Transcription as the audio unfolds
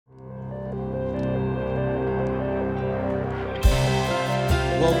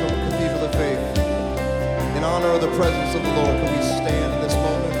Welcome, Cathedral of Faith. In honor of the presence of the Lord, can we stand in this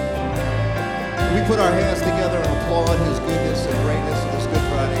moment? Can we put our hands together and applaud His goodness and greatness on this Good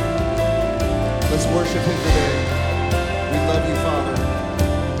Friday? Let's worship Him today. We love you, Father.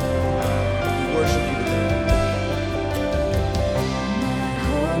 We worship you today. My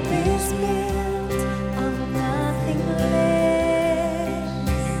hope is built on nothing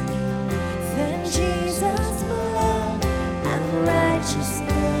less than Jesus' blood and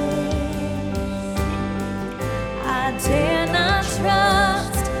righteousness. I dare not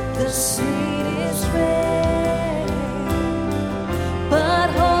trust the sweetest way, but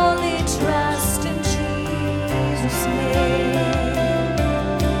wholly trust in Jesus' name.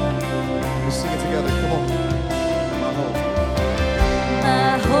 Let's sing it together. Come on. My hope.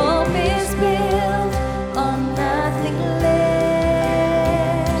 My hope is built on nothing less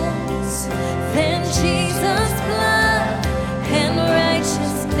than Jesus' blood and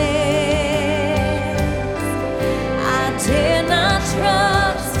righteousness. I dare not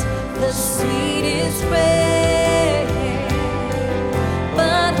trust the sweetest way,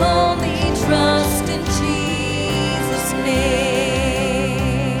 but only trust in Jesus'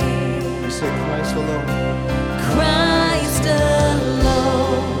 name. We say Christ alone. Christ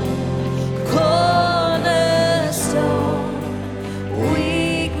alone, cornerstone,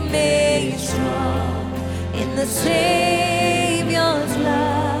 weak made strong in the Savior's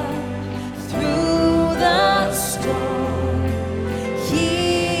love. Through the storm,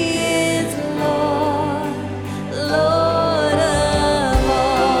 He is Lord, Lord of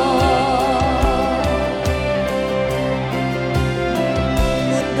all.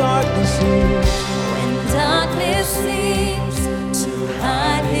 When darkness is When darkness seems to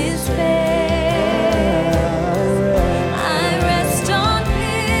hide His face, I rest on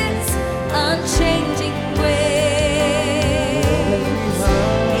His unchanging grace.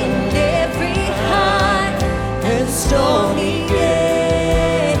 In every high and stormy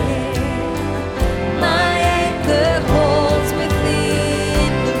gale, my anchor holds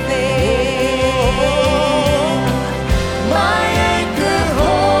within the veil. My anchor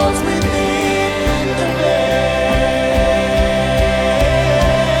holds within the veil.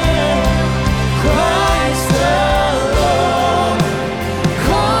 Christ alone,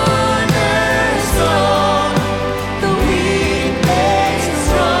 cornerstone, the weak made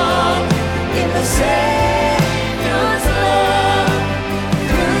strong in the Savior's love.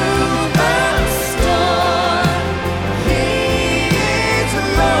 Through the storm, He is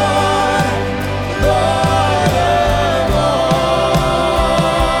Lord, Lord of all.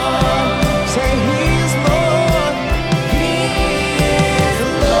 say He is Lord. He is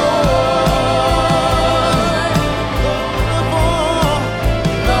Lord, Lord of all.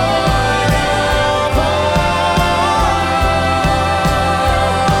 Lord of all.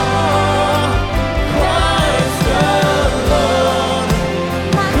 Christ alone.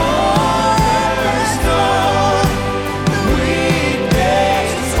 My cornerstone, The weak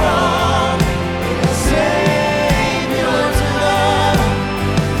made strong in the Savior's love.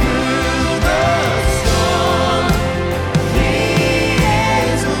 Through the storm, He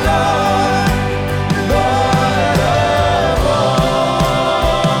is Lord, Lord of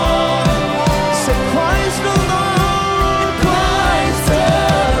all. Say Christ alone, Christ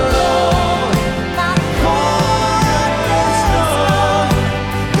alone. my Cornerstone,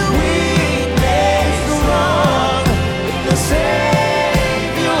 the weak made strong in the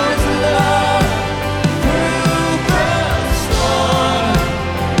Savior's love. Through the storm,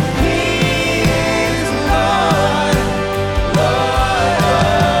 He is Lord, Lord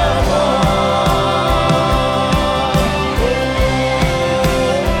of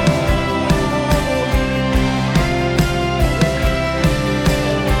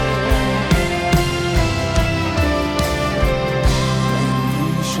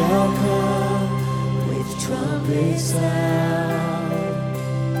He shall come with trumpet sound.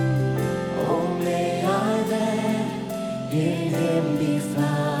 Oh, may I then in Him be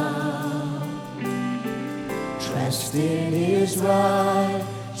found, dressed in His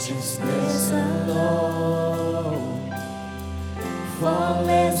righteousness alone.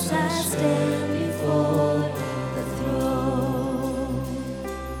 Faultless I stand before the throne.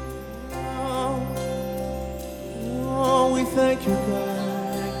 Oh, we thank you, God.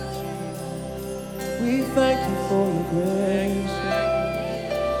 We thank you for your grace.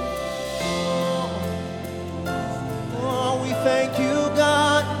 Oh, we thank you,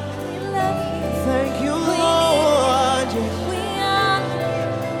 God. We love You, Thank you, We Lord, we honor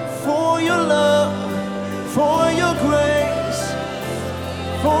You. for your love, for your grace,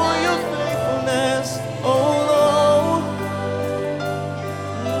 for your faithfulness.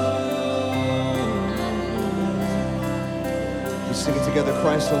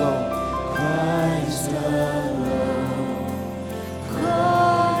 Christ alone. Christ alone,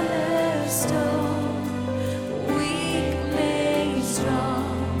 cornerstone, weak made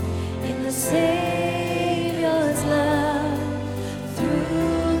strong in the Savior's love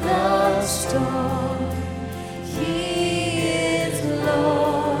through the storm. He is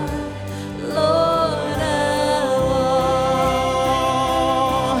Lord, Lord of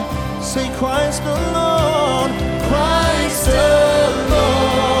all. Say Christ alone, Christ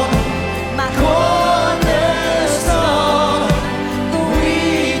alone, my cornerstone, the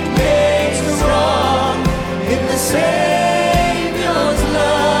weak made strong in the Savior's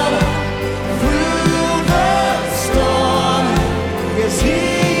love through the storm. yes, He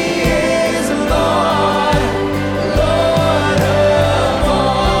is Lord, Lord of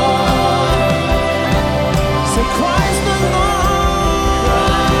all. say Christ alone.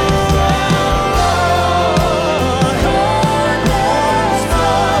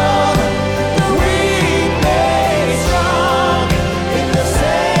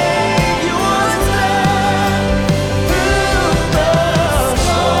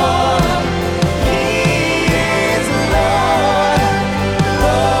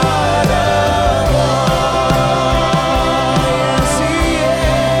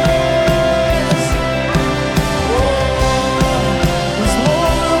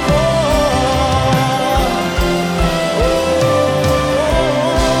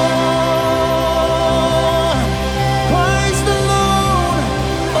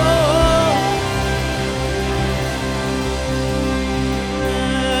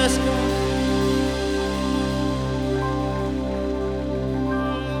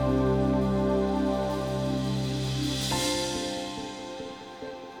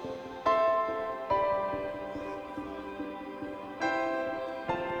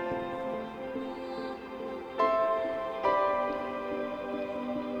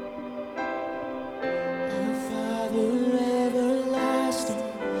 Everlasting,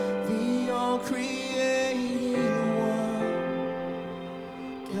 the all-creating one,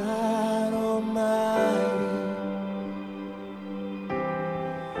 God Almighty,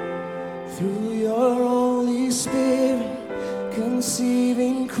 through your Holy Spirit,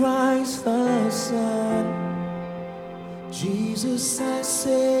 conceiving Christ the Son, Jesus our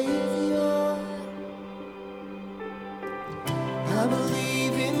Savior. I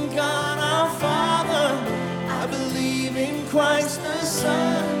believe in God our Father, I believe in Christ the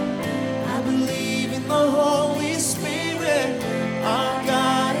Son, I believe in the Holy Spirit, our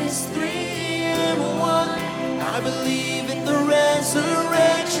God is three in one. I believe in the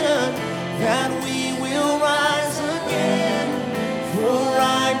resurrection, that we will rise again, for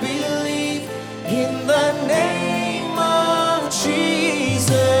I believe in the name of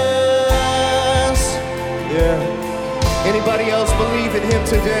Jesus. Yeah. Anybody else believe in Him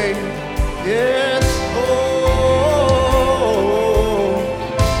today? Yes. Oh.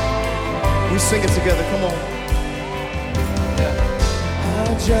 We sing it together. Come on.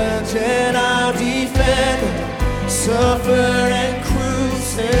 Our judge and our defender, suffer and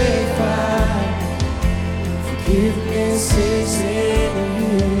crucified. Forgiveness is in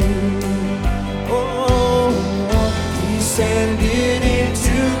you. Oh, descended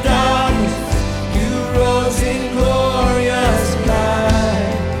into darkness, you rose in glorious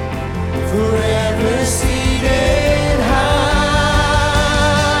light, forever seated high.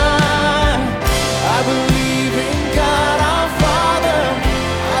 I believe in God our Father,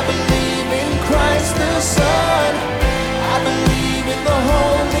 I believe in Christ the Son, I believe in the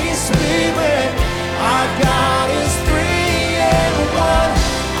Holy Spirit, our God is three in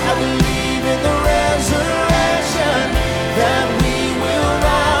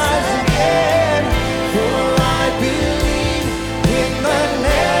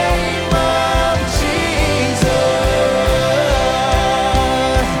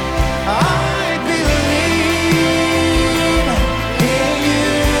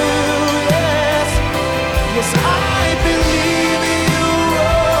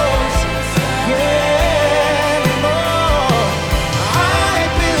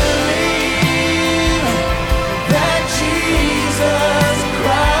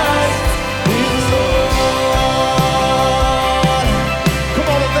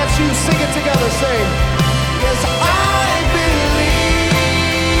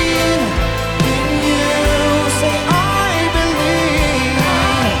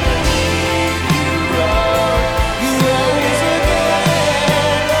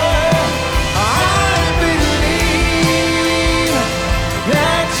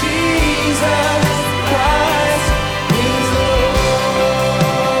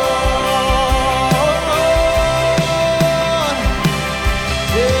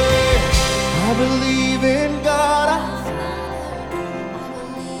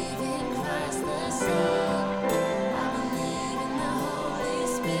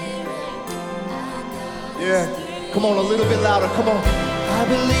Yeah. Come on, a little bit louder. Come on. I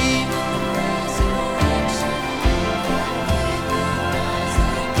believe.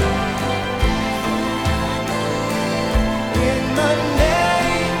 In the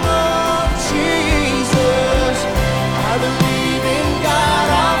name of Jesus, I believe in God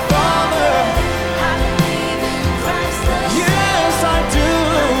our Father. I believe in Christ the Son. Yes, I do,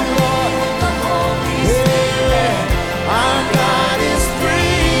 Lord. The Holy Spirit. Our God is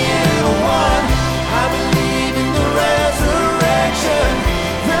three in one. I believe in the resurrection,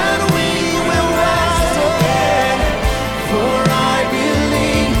 that we will rise again. For I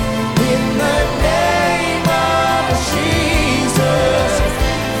believe in the name of Jesus.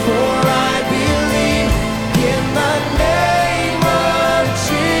 For I believe in the name of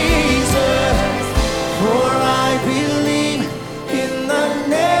Jesus. For I believe in the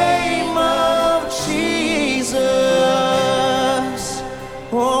name of Jesus.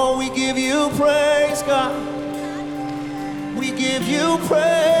 Oh, we give you praise, God. We give you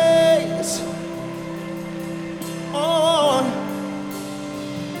praise. Oh,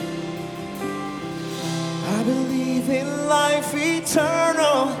 I believe in life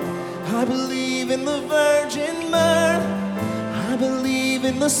eternal. I believe in the virgin birth. I believe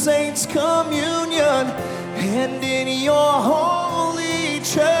in the saints' communion and in your holy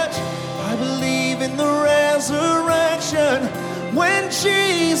church. I believe in the resurrection when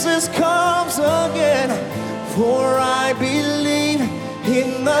Jesus comes again. For I believe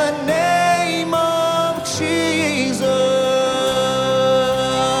in the name of Jesus.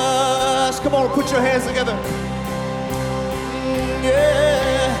 Come on, put your hands together.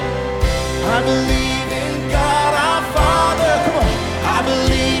 Yeah. I believe in God our Father. Come on. I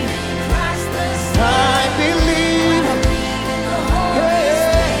believe. I believe. Yeah.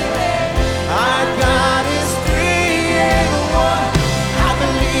 Our God is three in one. I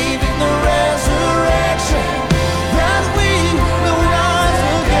believe in the resurrection, that we will rise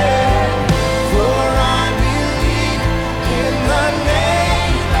again. For I believe in the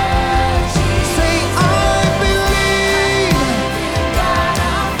name of Jesus. Say, I believe.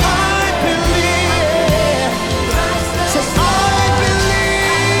 I believe. Say, I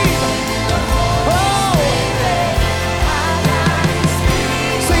believe. Oh.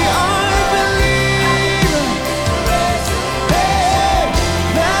 Say, I believe. Hey,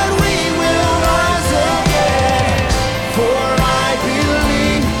 that we will rise again. For I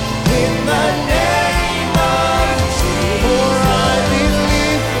believe in the name of Jesus.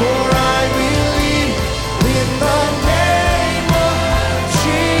 For I believe in the name of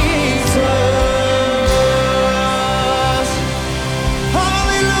Jesus.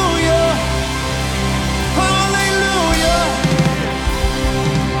 Hallelujah. Hallelujah.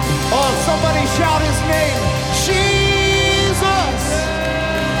 Oh, somebody shout his name. Jesus.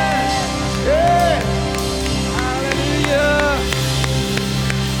 Yeah. Hallelujah.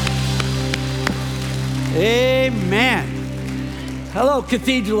 Amen. Hello,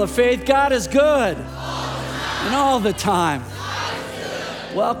 Cathedral of Faith. God is good. And all the time.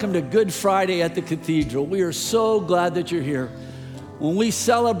 Welcome to Good Friday at the Cathedral. We are so glad that you're here. When we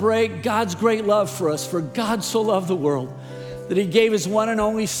celebrate God's great love for us, for God so loved the world, that he gave his one and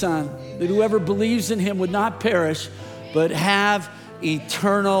only Son, that whoever believes in him would not perish, but have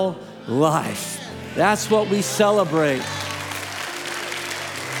eternal life. That's what we celebrate.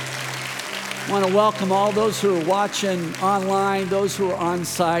 I want to welcome all those who are watching online, those who are on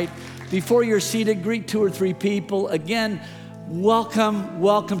site. Before you're seated, greet 2 or 3 people. Again,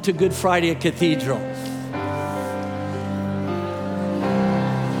 welcome to Good Friday at Cathedral.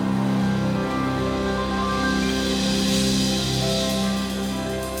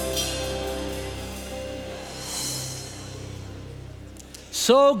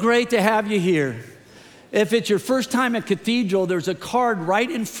 So great to have you here. If it's your first time at Cathedral, there's a card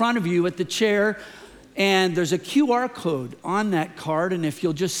right in front of you at the chair, and there's a QR code on that card, and if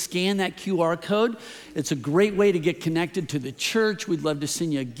you'll just scan that QR code, it's a great way to get connected to the church. We'd love to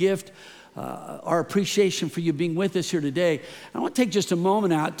send you a gift, our appreciation for you being with us here today. I want to take just a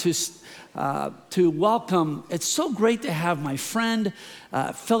moment out to welcome. It's so great to have my friend,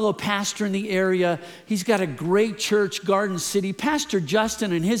 fellow pastor in the area. He's got a great church, Garden City. Pastor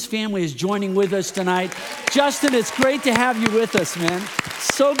Justin and his family is joining with us tonight. Justin, it's great to have you with us, man.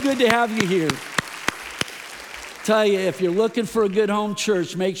 So good to have you here. Tell you, if you're looking for a good home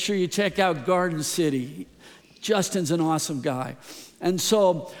church, make sure you check out Garden City. Justin's an awesome guy. And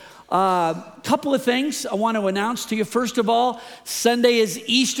so, a couple of things I want to announce to you. First of all, Sunday is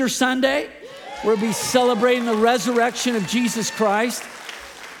Easter Sunday. We'll be celebrating the resurrection of Jesus Christ.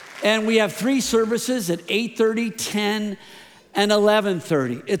 And we have 3 services at 8:30, 10, and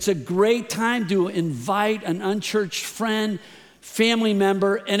 11:30. It's a great time to invite an unchurched friend, family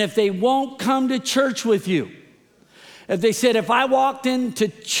member, and if they won't come to church with you, if they said, if I walked into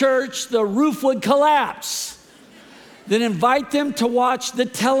church, the roof would collapse, then invite them to watch the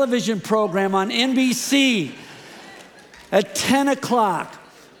television program on NBC at 10 o'clock.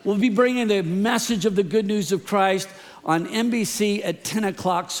 We'll be bringing the message of the good news of Christ on NBC at 10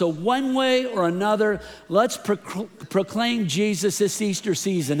 o'clock. So one way or another, let's proclaim Jesus this Easter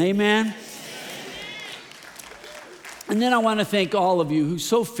season. Amen? And then I want to thank all of you who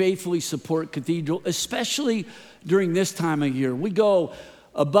so faithfully support Cathedral, especially during this time of year. We go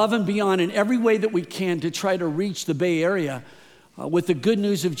above and beyond in every way that we can to try to reach the Bay Area with the good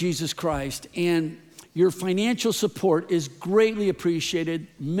news of Jesus Christ. And your financial support is greatly appreciated.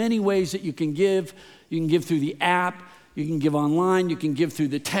 Many ways that you can give. You can give through the app, you can give online, you can give through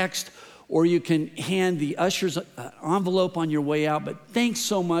the text, or you can hand the usher's envelope on your way out. But thanks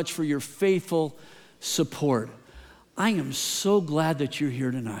so much for your faithful support. I am so glad that you're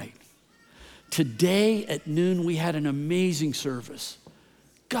here tonight. Today at noon, we had an amazing service.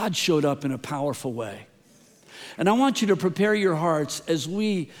 God showed up in a powerful way. And I want you to prepare your hearts as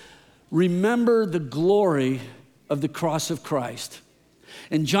we remember the glory of the cross of Christ.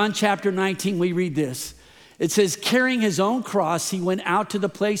 In John chapter 19, we read this. It says, carrying his own cross, he went out to the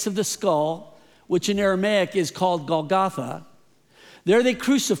place of the skull, which in Aramaic is called Golgotha. There they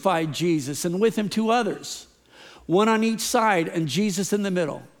crucified Jesus, and with him 2 others, one on each side and Jesus in the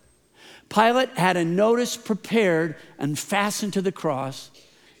middle. Pilate had a notice prepared and fastened to the cross.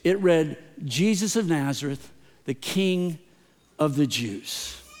 It read, Jesus of Nazareth, the King of the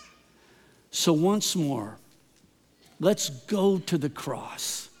Jews. So once more, let's go to the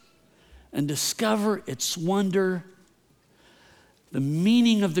cross and discover its wonder, the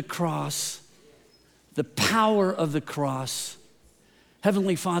meaning of the cross, the power of the cross.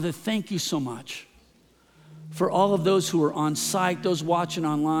 Heavenly Father, thank you so much for all of those who are on site, those watching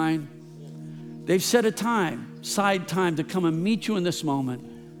online. They've set aside time to come and meet you in this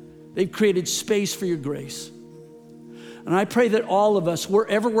moment. They've created space for your grace. And I pray that all of us,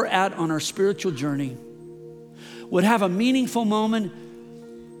 wherever we're at on our spiritual journey, would have a meaningful moment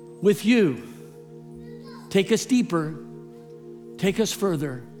with you. Take us deeper. Take us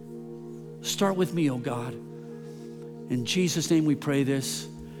further. Start with me, oh God. In Jesus' name we pray this.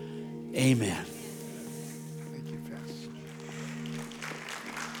 Amen. Thank you,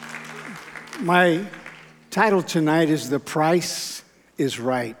 Pastor. My title tonight is The Price is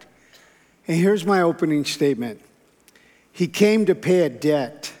Right. And here's my opening statement. He came to pay a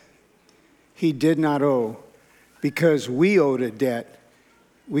debt he did not owe because we owed a debt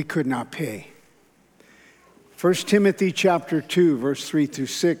we could not pay. 1 Timothy chapter 2, verse 3 through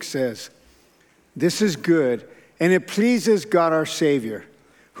 6 says, this is good, and it pleases God our Savior,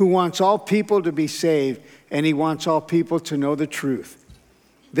 who wants all people to be saved, and he wants all people to know the truth.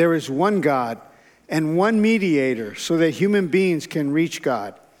 There is one God and one mediator so that human beings can reach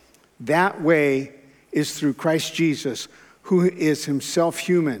God. That way is through Christ Jesus, who is himself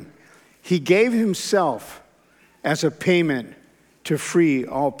human. He gave himself as a payment to free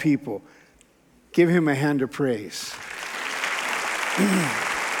all people. Give him a hand of praise.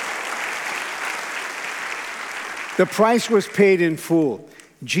 The price was paid in full.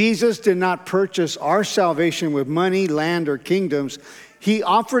 Jesus did not purchase our salvation with money, land, or kingdoms. He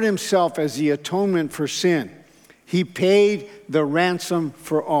offered himself as the atonement for sin. He paid the ransom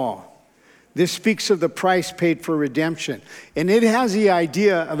for all. This speaks of the price paid for redemption. And it has the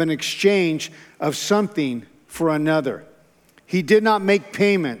idea of an exchange of something for another. He did not make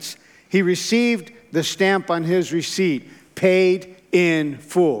payments. He received the stamp on his receipt, paid in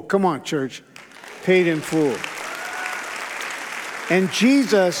full. Come on, church. Paid in full. And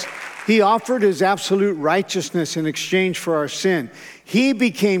Jesus, he offered his absolute righteousness in exchange for our sin. He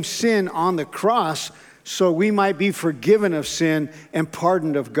became sin on the cross so we might be forgiven of sin and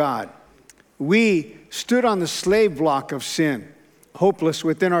pardoned of God. We stood on the slave block of sin, hopeless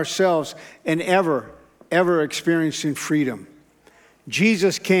within ourselves and ever experiencing freedom.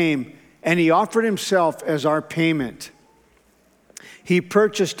 Jesus came and he offered himself as our payment. He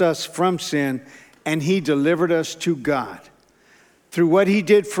purchased us from sin and he delivered us to God. Through what he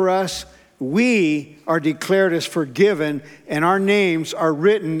did for us, we are declared as forgiven and our names are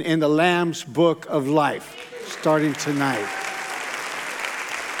written in the Lamb's book of life, starting tonight.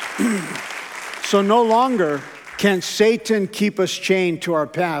 So no longer can Satan keep us chained to our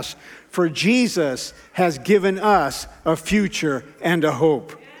past, for Jesus has given us a future and a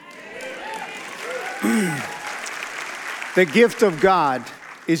hope. The gift of God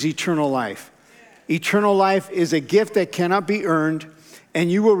is eternal life. Eternal life is a gift that cannot be earned,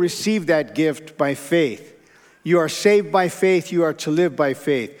 and you will receive that gift by faith. You are saved by faith. You are to live by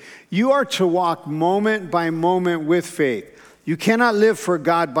faith. You are to walk moment by moment with faith. You cannot live for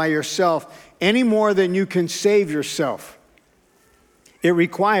God by yourself any more than you can save yourself. It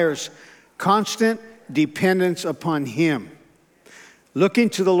requires constant dependence upon Him, looking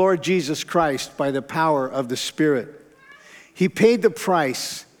to the Lord Jesus Christ by the power of the Spirit. He paid the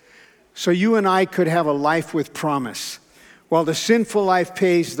price so you and I could have a life with promise. While the sinful life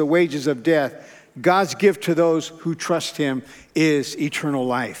pays the wages of death, God's gift to those who trust Him is eternal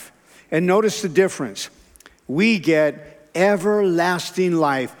life. And notice the difference. We get everlasting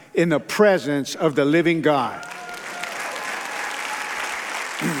life in the presence of the living God.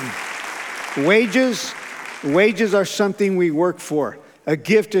 Wages are something we work for. A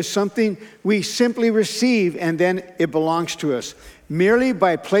gift is something we simply receive and then it belongs to us. Merely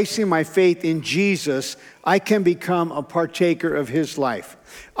by placing my faith in Jesus, I can become a partaker of His life.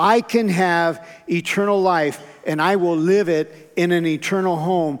 I can have eternal life and I will live it in an eternal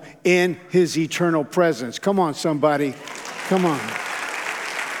home in His eternal presence. Come on, somebody. Come on.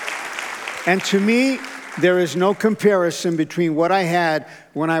 And to me, there is no comparison between what I had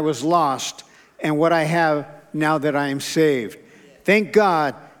when I was lost and what I have now that I am saved. Thank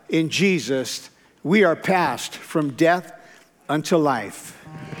God in Jesus, we are passed from death unto life.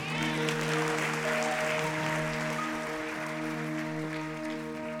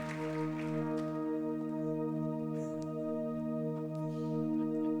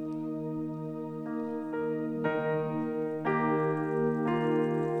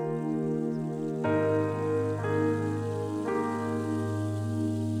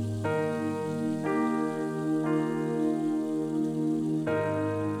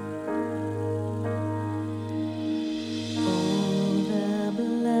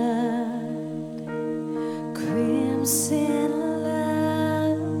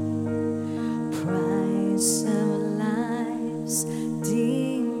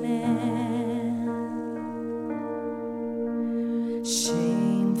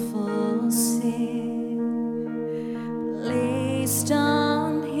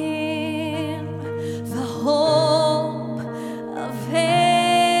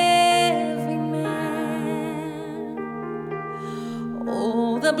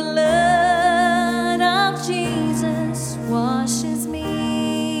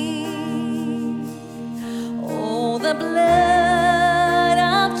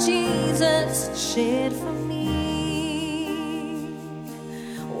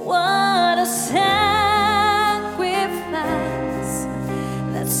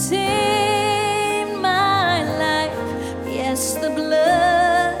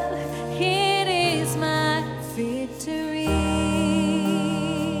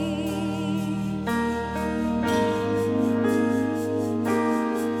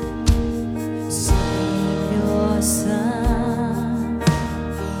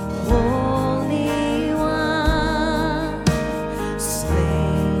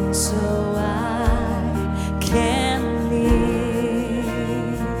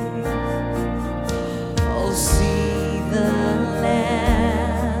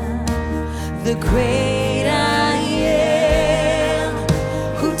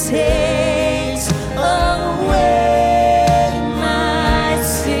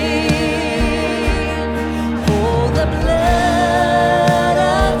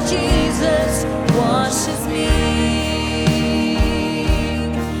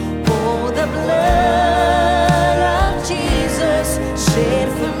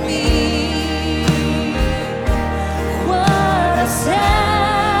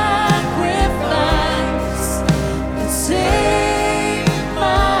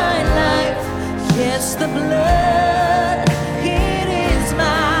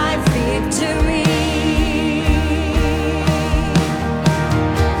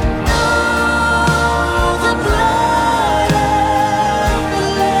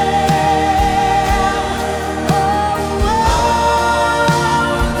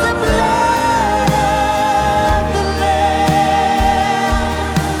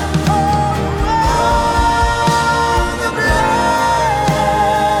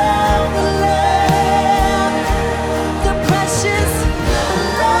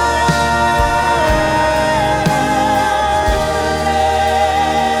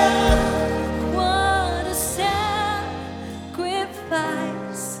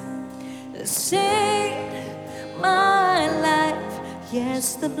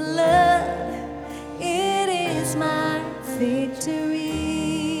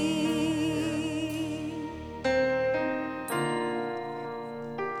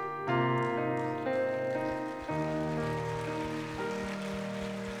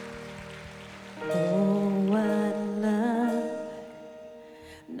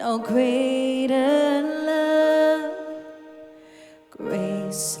 No greater love,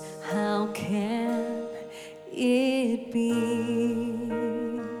 grace, how can it be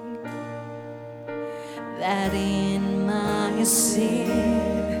that in my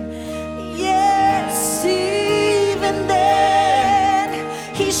sin, yes, even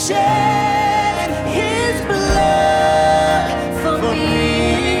then, He shed His blood for me.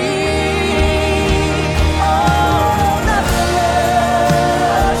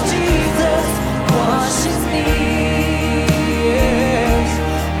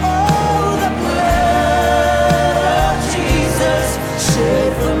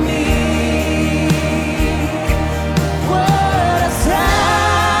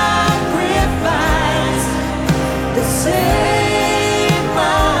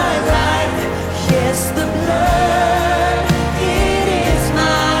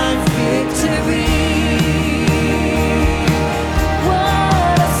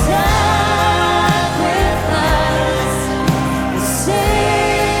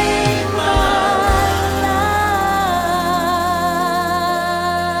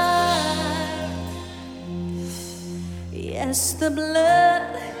 Yes, the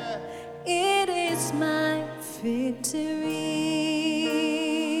blood, it is my victory.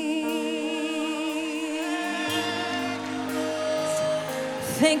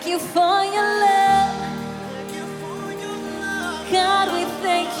 Thank you for your love. God, we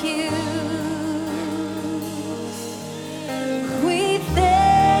thank you. We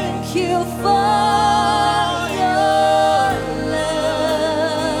thank you for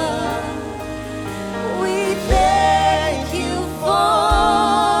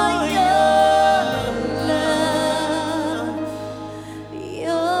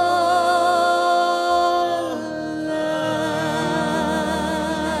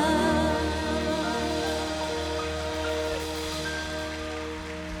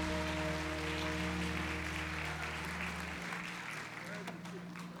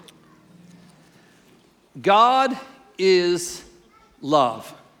God is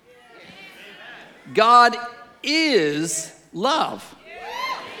love. God is love.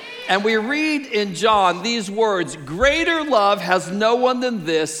 And we read in John these words, greater love has no one than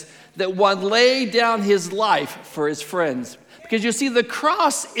this, that one lay down his life for his friends. Because you see, the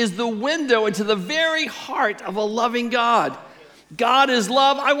cross is the window into the very heart of a loving God. God is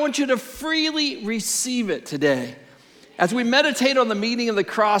love. I want you to freely receive it today. As we meditate on the meaning of the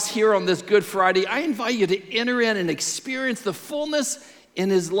cross here on this Good Friday, I invite you to enter in and experience the fullness in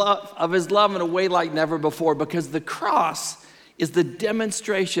His love in a way like never before, because the cross is the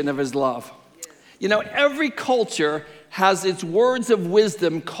demonstration of His love. You know, every culture has its words of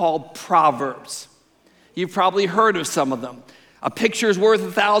wisdom called proverbs. You've probably heard of some of them. A picture is worth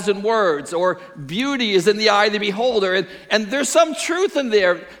 1,000 words, or beauty is in the eye of the beholder. And there's some truth in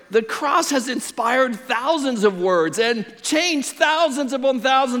there. The cross has inspired thousands of words and changed thousands upon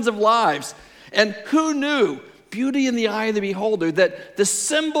thousands of lives. And who knew, beauty in the eye of the beholder, that the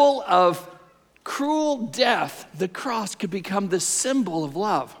symbol of cruel death, the cross, could become the symbol of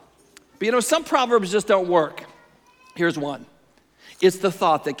love. But you know, some proverbs just don't work. Here's one. It's the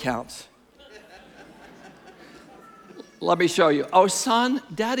thought that counts. Let me show you. Oh, son,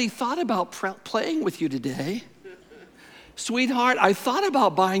 Daddy thought about playing with you today. Sweetheart, I thought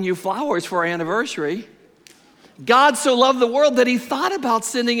about buying you flowers for our anniversary. God so loved the world that He thought about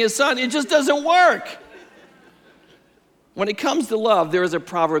sending His Son. It just doesn't work. When it comes to love, there is a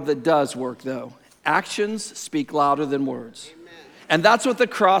proverb that does work, though. Actions speak louder than words. Amen. And that's what the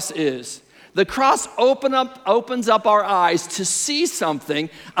cross is. The cross opens up our eyes to see something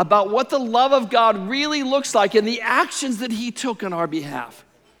about what the love of God really looks like and the actions that He took on our behalf.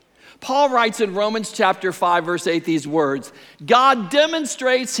 Paul writes in Romans chapter 5, verse 8, these words, God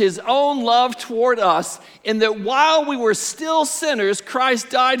demonstrates His own love toward us in that while we were still sinners, Christ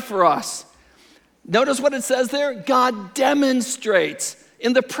died for us. Notice what it says there? God demonstrates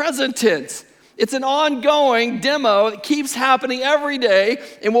in the present tense. It's an ongoing demo that keeps happening every day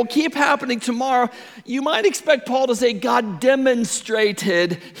and will keep happening tomorrow. You might expect Paul to say God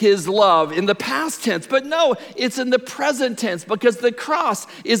demonstrated His love in the past tense, but no, it's in the present tense because the cross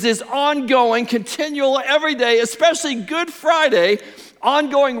is this ongoing, continual, every day, especially Good Friday,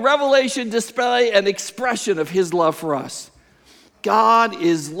 ongoing revelation, display, and expression of His love for us. God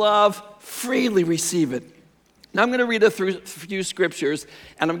is love. Freely receive it. Now I'm going to read a few scriptures,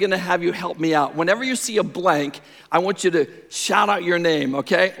 and I'm going to have you help me out. Whenever you see a blank, I want you to shout out your name,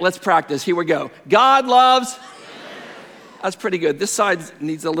 okay? Let's practice. Here we go. God loves. That's pretty good. This side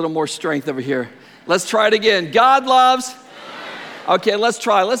needs a little more strength over here. Let's try it again. God loves. Okay, let's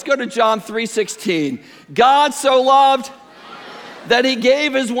try. Let's go to John 3:16. God so loved. that he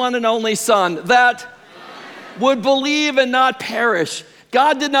gave his one and only Son, that would believe and not perish.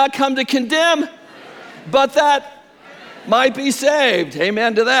 God did not come to condemn, but that might be saved.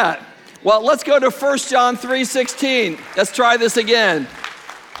 Amen to that. Well, let's go to 1 John 3:16. Let's try this again.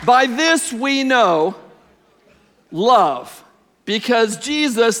 By this we know love, because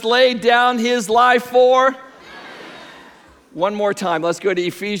Jesus laid down his life for. One more time, let's go to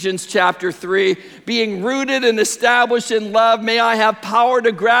Ephesians chapter 3. Being rooted and established in love, may I have power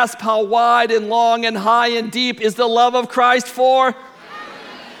to grasp how wide and long and high and deep is the love of Christ for.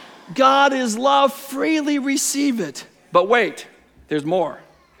 God is love, freely receive it. But wait, there's more.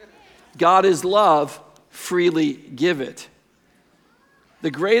 God is love, freely give it.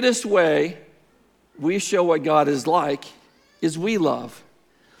 The greatest way we show what God is like is we love.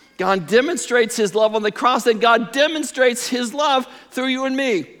 God demonstrates his love on the cross, and God demonstrates his love through you and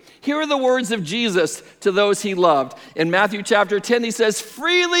me. Here are the words of Jesus to those he loved. In Matthew chapter 10, he says,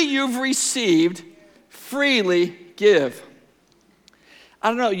 freely you've received, freely give. I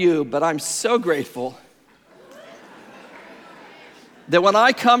don't know you, but I'm so grateful that when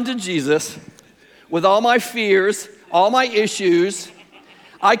I come to Jesus with all my fears, all my issues,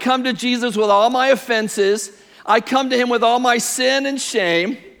 I come to Jesus with all my offenses, I come to him with all my sin and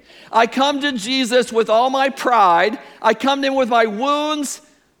shame, I come to Jesus with all my pride, I come to him with my wounds.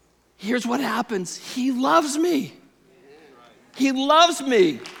 Here's what happens. He loves me. He loves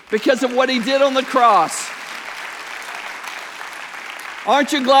me because of what he did on the cross.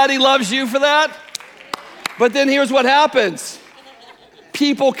 Aren't you glad he loves you for that? But then here's what happens.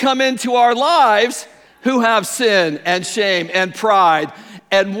 People come into our lives who have sin and shame and pride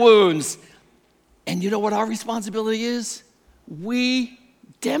and wounds. And you know what our responsibility is? We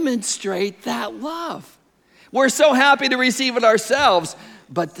demonstrate that love. We're so happy to receive it ourselves,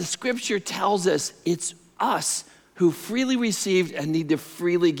 but the scripture tells us it's us who freely received and need to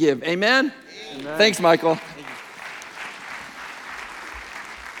freely give. Amen? Amen. Thanks, Michael.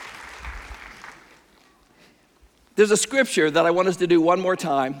 There's a scripture that I want us to do one more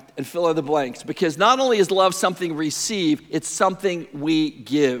time and fill in the blanks, because not only is love something received, it's something we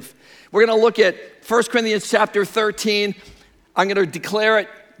give. We're going to look at 1 Corinthians chapter 13. I'm going to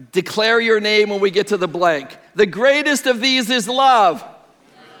declare your name when we get to the blank. The greatest of these is love.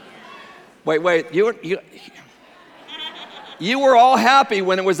 Wait, you were all happy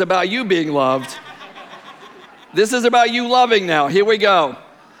when it was about you being loved. This is about you loving now. Here we go.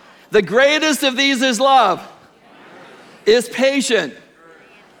 The greatest of these is love. Is patient.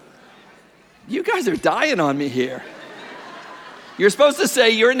 You guys are dying on me here. You're supposed to say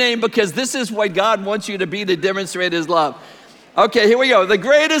your name because this is what God wants you to be to demonstrate his love. Okay, here we go. The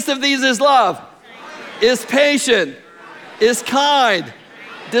greatest of these is love. Is patient. Is kind.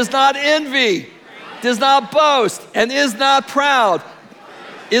 Does not envy. Does not boast. And is not proud.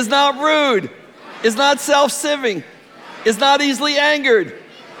 Is not rude. Is not self-serving. Is not easily angered.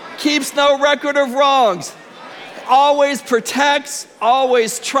 Keeps no record of wrongs. Always protects,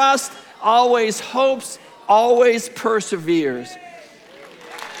 always trusts, always hopes, always perseveres.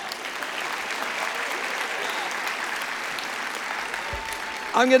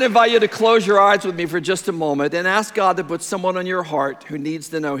 I'm going to invite you to close your eyes with me for just a moment and ask God to put someone on your heart who needs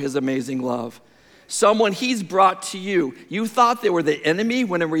to know his amazing love. Someone he's brought to you. You thought they were the enemy,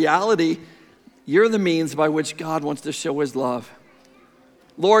 when in reality, you're the means by which God wants to show his love.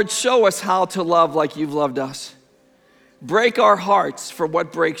 Lord, show us how to love like you've loved us. Break our hearts for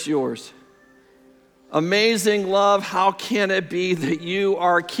what breaks yours. Amazing love, how can it be that you,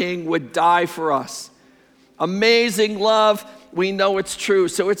 our King, would die for us? Amazing love, we know it's true,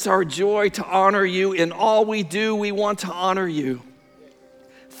 so it's our joy to honor you. In all we do, we want to honor you.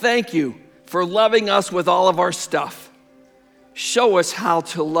 Thank you for loving us with all of our stuff. Show us how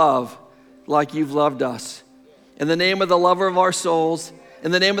to love like you've loved us. In the name of the lover of our souls,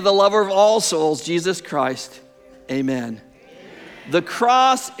 in the name of the lover of all souls, Jesus Christ, amen. The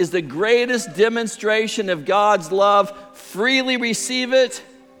cross is the greatest demonstration of God's love. Freely receive it,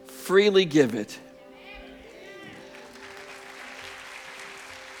 freely give it.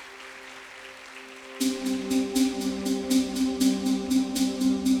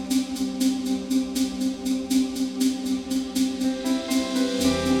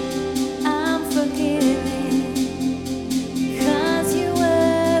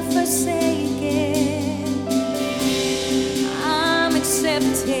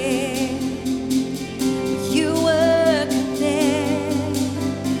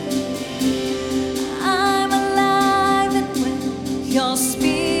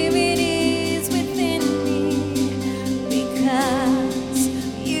 Because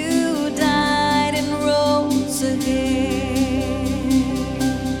you died and rose again.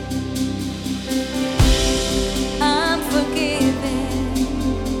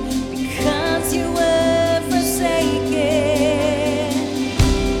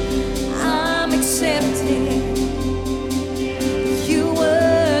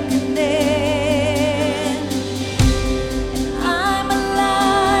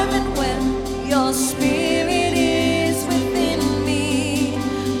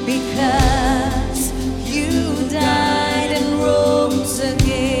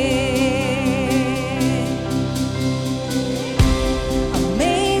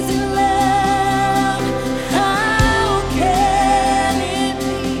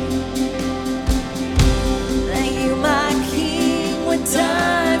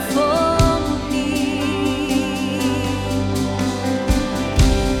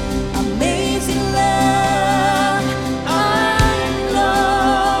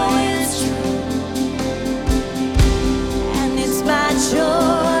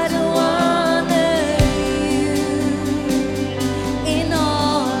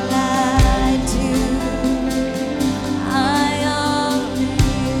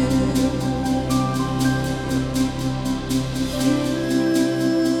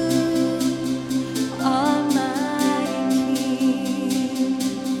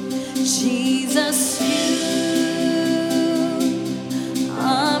 Jesus, you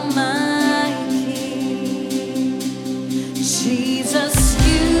are my King. Jesus,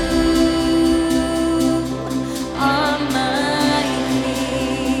 you are my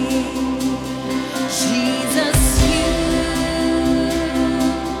King. Jesus, you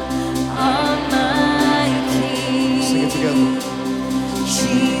are my King. Sing it together.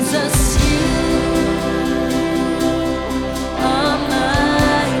 Jesus, you are my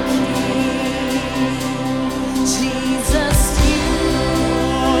King. Jesus, you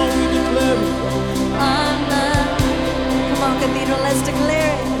are my. Come on, Cathedral, let's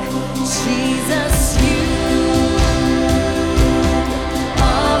declare it. Jesus, you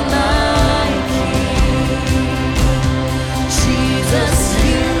are my King. Jesus,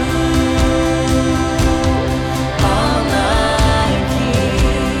 you are my King.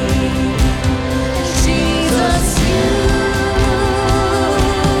 Jesus, you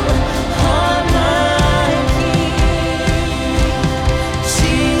are my King.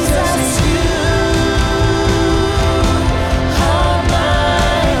 Jesus, you are my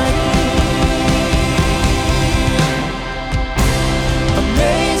King.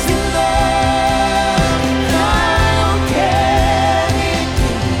 Amazing love, how can it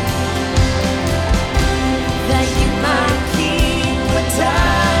be that you, my King, would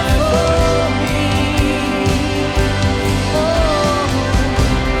die for me? Oh,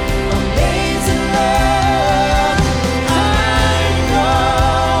 amazing love, I know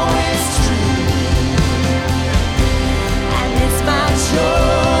it's true, and it's my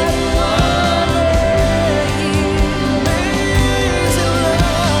joy to honor you.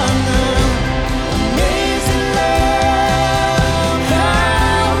 Amazing love,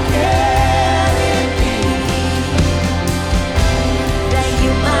 how can it be that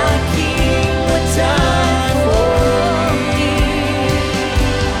you, my King, would die for me?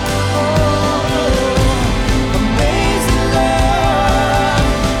 Oh, amazing love,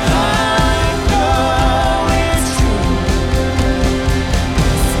 I know it's true,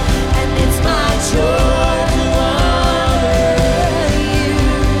 and it's my joy to honor you.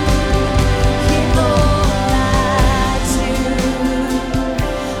 In all I do,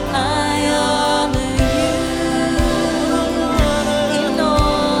 I honor you. In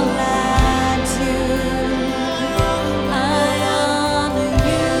all I do, I honor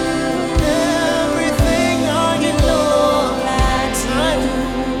you. Everything I do, in all I do,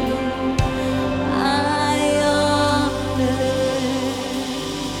 I honor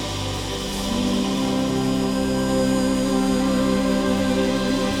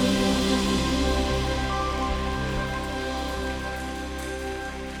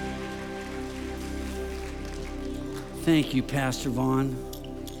Thank you, Pastor Vaughn.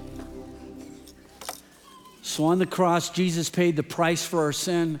 So on the cross, Jesus paid the price for our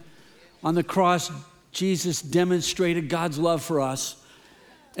sin. On the cross, Jesus demonstrated God's love for us.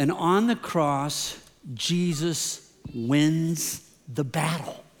 And on the cross, Jesus wins the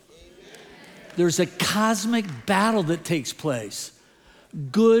battle. There's a cosmic battle that takes place.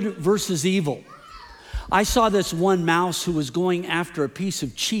 Good versus evil. I saw this one mouse who was going after a piece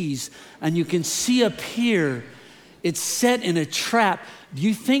of cheese, and you can see up here, it's set in a trap. Do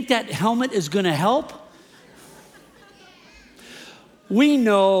you think that helmet is going to help? We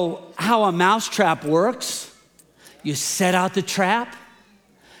know how a mouse trap works. You set out the trap,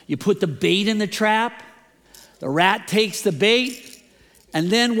 you put the bait in the trap, the rat takes the bait, and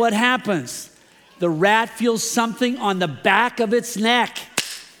then what happens? The rat feels something on the back of its neck.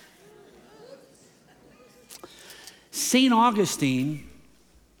 St. Augustine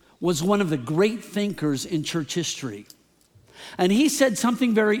was one of the great thinkers in church history. And he said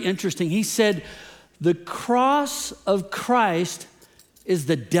something very interesting. He said, the cross of Christ is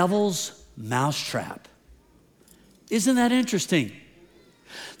the devil's mousetrap. Isn't that interesting?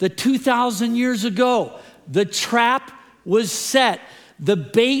 The 2,000 years ago, the trap was set. The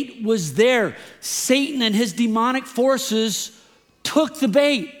bait was there. Satan and his demonic forces took the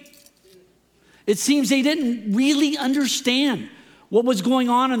bait. It seems they didn't really understand what was going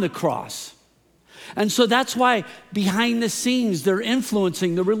on the cross. And so that's why behind the scenes, they're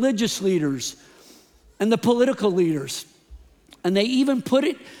influencing the religious leaders and the political leaders. And they even put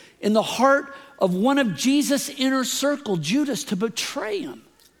it in the heart of one of Jesus' inner circle, Judas, to betray him.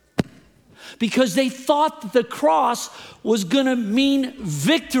 Because they thought that the cross was going to mean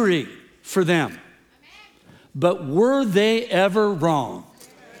victory for them. But were they ever wrong?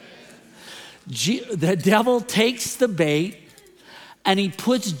 The devil takes the bait and he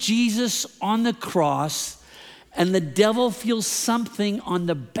puts Jesus on the cross, and the devil feels something on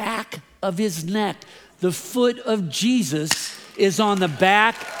the back of his neck. The foot of Jesus is on the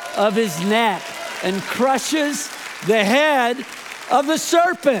back of his neck and crushes the head of the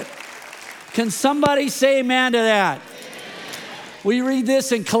serpent. Can somebody say amen to that? Amen. We read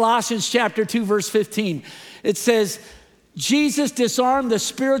this in Colossians chapter 2, verse 15. It says, Jesus disarmed the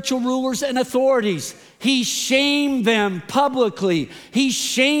spiritual rulers and authorities. He shamed them publicly. He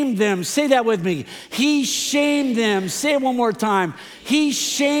shamed them. Say that with me. He shamed them. Say it one more time. He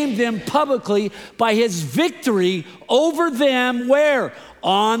shamed them publicly by his victory over them. Where?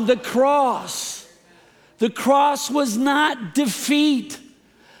 On the cross. The cross was not defeat.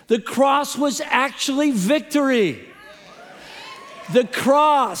 The cross was actually victory. The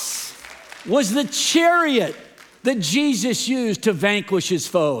cross was the chariot that Jesus used to vanquish his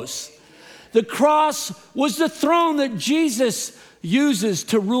foes. The cross was the throne that Jesus uses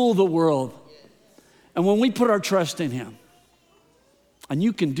to rule the world. And when we put our trust in him, and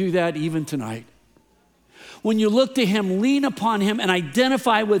you can do that even tonight, when you look to him, lean upon him, and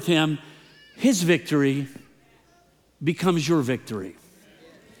identify with him, his victory becomes your victory.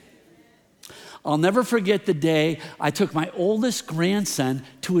 I'll never forget the day I took my oldest grandson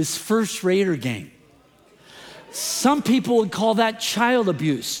to his first Raider game. Some people would call that child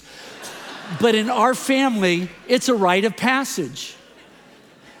abuse. But in our family, it's a rite of passage.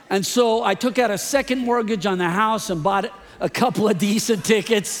 And so I took out a second mortgage on the house and bought a couple of decent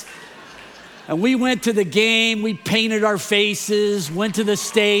tickets. And we went to the game, we painted our faces, went to the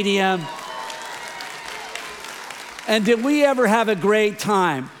stadium. And did we ever have a great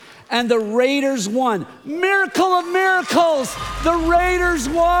time? And the Raiders won. Miracle of miracles, the Raiders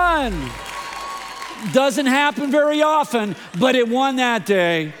won. Doesn't happen very often, but it won that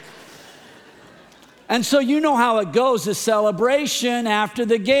day. And so you know how it goes, the celebration after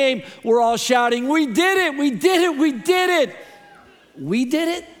the game. We're all shouting, we did it, we did it, we did it. We did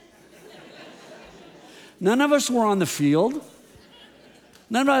it? None of us were on the field.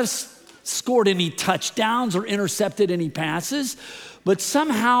 None of us scored any touchdowns or intercepted any passes. But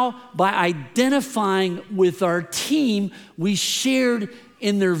somehow, by identifying with our team, we shared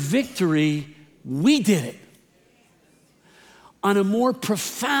in their victory. We did it on a more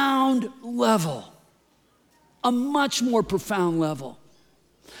profound level, a much more profound level.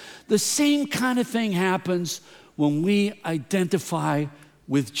 The same kind of thing happens when we identify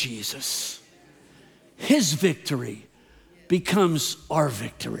with Jesus. His victory becomes our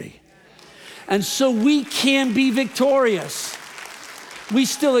victory. And so we can be victorious. We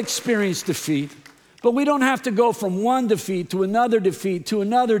still experience defeat, but we don't have to go from one defeat to another defeat to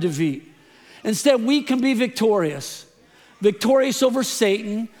another defeat. Instead, we can be victorious. Victorious over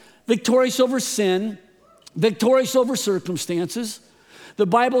Satan, victorious over sin, victorious over circumstances. The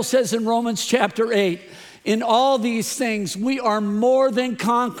Bible says in Romans chapter 8, in all these things, we are more than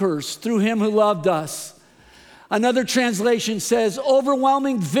conquerors through him who loved us. Another translation says,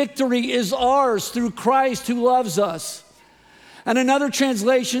 overwhelming victory is ours through Christ who loves us. And another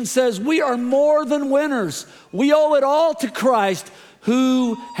translation says, we are more than winners. We owe it all to Christ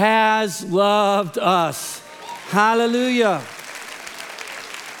who has loved us. Hallelujah.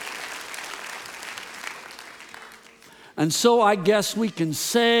 And so I guess we can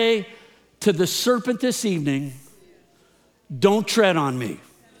say to the serpent this evening, don't tread on me.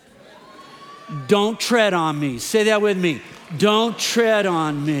 Don't tread on me. Say that with me. Don't tread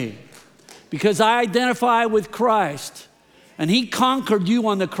on me. Because I identify with Christ, and he conquered you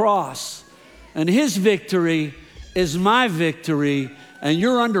on the cross, and his victory is my victory, and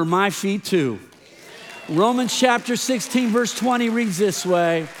you're under my feet too. Romans chapter 16, verse 20 reads this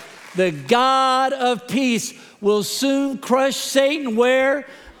way, the God of peace will soon crush Satan where?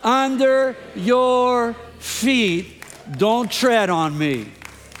 Under your feet. Don't tread on me.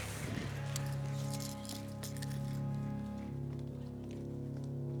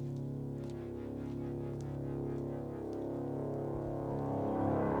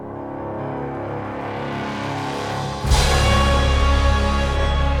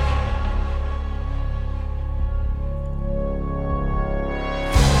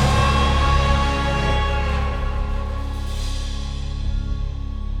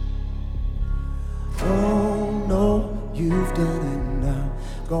 You've done it now,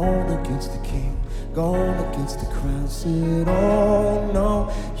 gone against the king, gone against the crown. Said, oh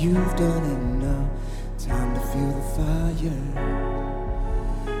no, you've done it now, time to feel the fire.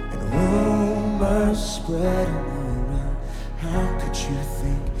 And rumors spreading around, how could you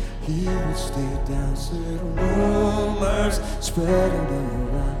think he would stay down? Said, rumors spreading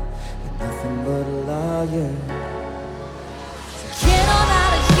around, you're nothing but a liar. Get on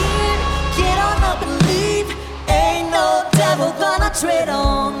out of here, get on up and leave. Ain't no devil gonna tread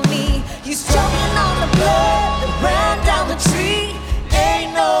on me. He's choking on the blood that ran down the tree.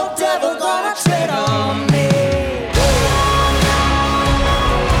 Ain't no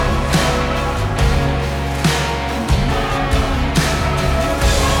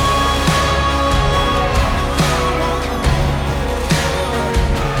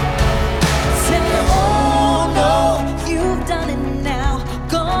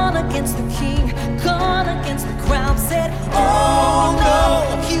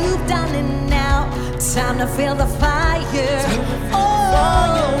to feel the fire.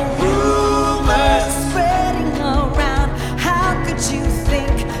 Oh, rumors spreading around. How could you think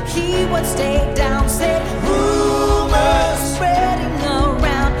he would stay down? Said rumors spreading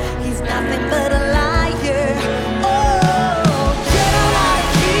around. He's nothing but a liar. Oh, get on out of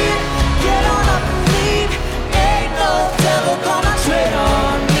here, get on up and leave. Ain't no devil gonna tread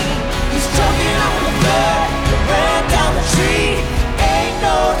on me. He's choking on the blood that ran down the tree. Ain't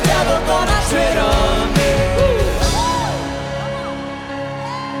no devil gonna tread on me.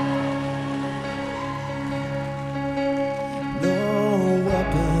 No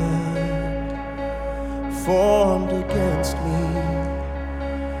weapon formed against me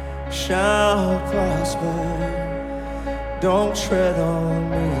shall prosper. Don't tread on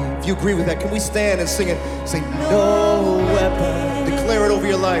me. If you agree with that, can we stand and sing it? Say, No weapon declare it over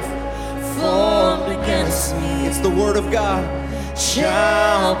your life. formed against me It's the word of God.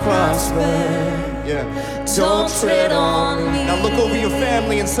 shall prosper. Yeah. Don't tread on me. Now look over your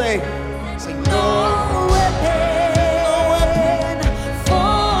family and say, No weapon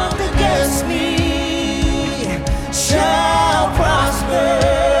formed against me Shall prosper.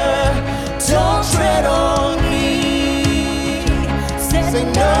 Don't tread on me. Say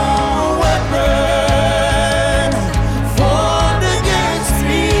no weapon formed against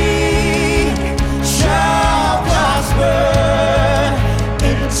me shall prosper.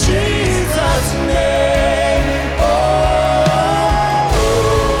 In Jesus' name. Oh,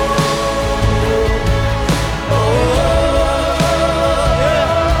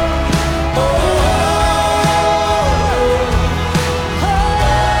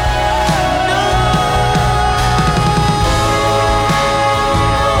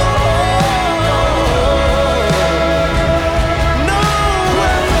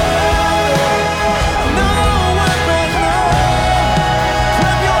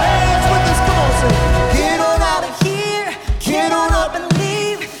 Get on out of here, get on up and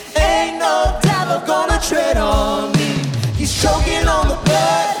leave. Ain't no devil gonna tread on me. He's choking on the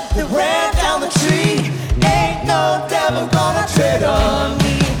blood that ran down the tree. Ain't no devil gonna tread on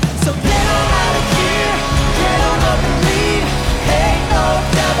me. So get on out of here, get on up and leave. Ain't no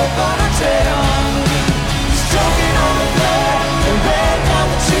devil gonna tread on me. He's choking on the blood that ran down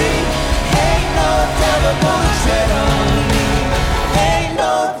the tree. Ain't no devil gonna tread on me. Ain't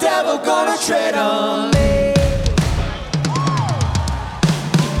no devil gonna tread on me.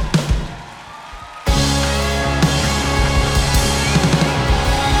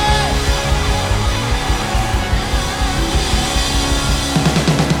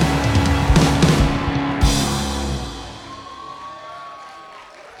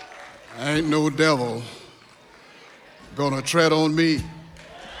 Ain't no devil gonna tread on me.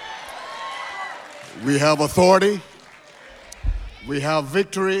 We have authority. We have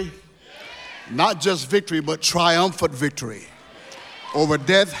victory. Not just victory, but triumphant victory over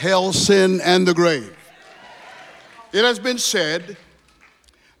death, hell, sin, and the grave. It has been said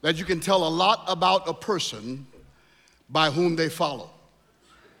that you can tell a lot about a person by whom they follow.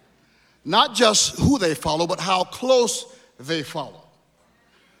 Not just who they follow, but how close they follow.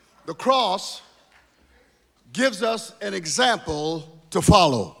 The cross gives us an example to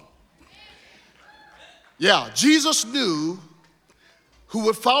follow. Yeah, Jesus knew who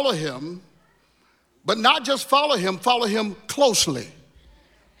would follow him, but not just follow him closely.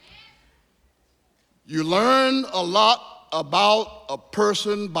 You learn a lot about a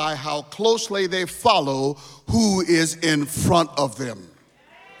person by how closely they follow who is in front of them.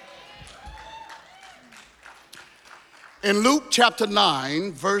 In Luke chapter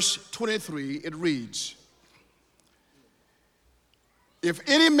 9, verse 23, it reads, "If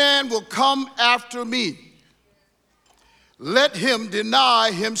any man will come after me, let him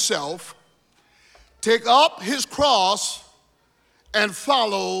deny himself, take up his cross, and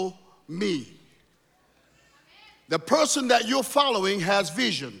follow me." The person that you're following has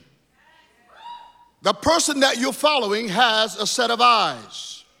vision. The person that you're following has a set of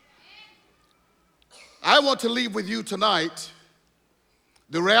eyes. I want to leave with you tonight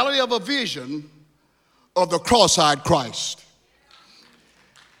the reality of a vision of the cross-eyed Christ.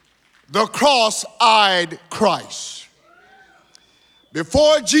 The cross-eyed Christ.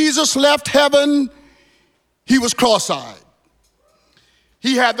 Before Jesus left heaven, he was cross-eyed.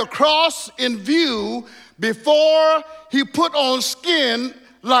 He had the cross in view before he put on skin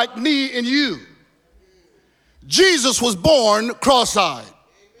like me and you. Jesus was born cross-eyed.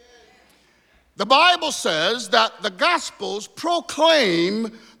 The Bible says that the Gospels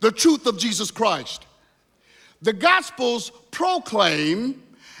proclaim the truth of Jesus Christ. The Gospels proclaim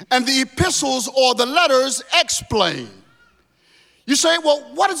and the epistles or the letters explain. You say, well,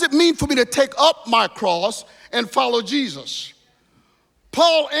 what does it mean for me to take up my cross and follow Jesus?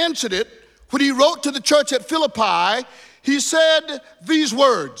 Paul answered it when he wrote to the church at Philippi. He said these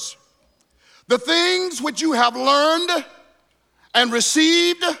words: the things which you have learned and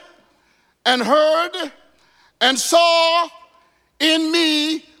received and heard and saw in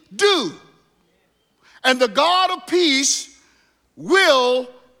me do, and the God of peace will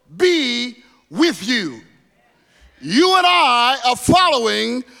be with you. You and I are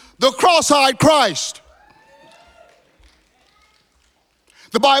following the cross-eyed Christ.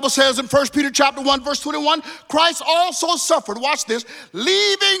 The Bible says in 1 Peter chapter 1, verse 21, Christ also suffered, watch this,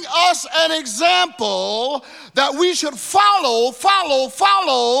 leaving us an example that we should follow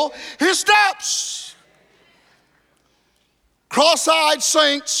his steps. Cross-eyed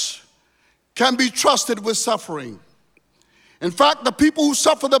saints can be trusted with suffering. In fact, the people who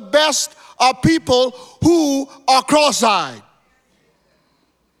suffer the best are people who are cross-eyed.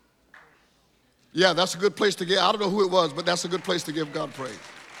 Yeah, that's a good place to give. I don't know who it was, but that's a good place to give God praise.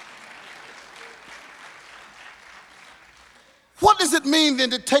 What does it mean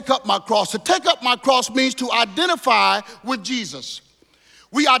then to take up my cross? To take up my cross means to identify with Jesus.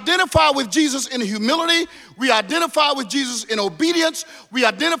 We identify with Jesus in humility. We identify with Jesus in obedience. We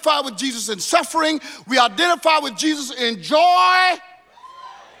identify with Jesus in suffering. We identify with Jesus in joy.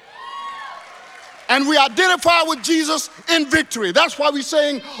 And we identify with Jesus in victory. That's why we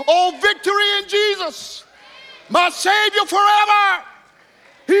sing, oh, victory in Jesus, my Savior forever.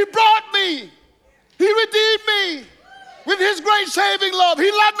 He brought me. He redeemed me with his great saving love.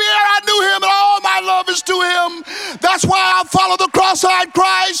 He loved me ere I knew him, and all my love is to him. That's why I follow the cross-eyed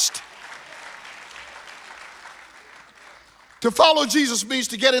Christ. To follow Jesus means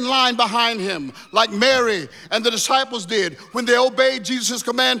to get in line behind him, like Mary and the disciples did when they obeyed Jesus'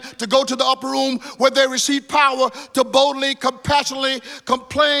 command to go to the upper room where they received power to boldly, compassionately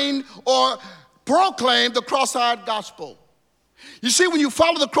complain or proclaim the cross-eyed gospel. You see, when you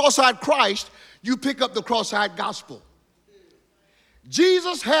follow the cross-eyed Christ, you pick up the cross-eyed gospel.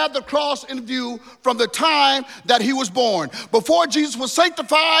 Jesus had the cross in view from the time that he was born. Before Jesus was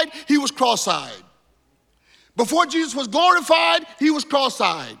sanctified, he was cross-eyed. Before Jesus was glorified, he was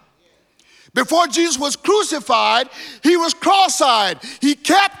cross-eyed. Before Jesus was crucified, he was cross-eyed. He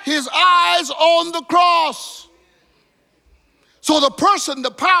kept his eyes on the cross. So the person,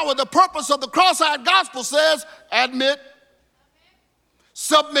 the power, the purpose of the cross-eyed gospel says, admit,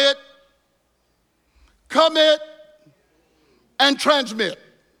 submit, commit, and transmit.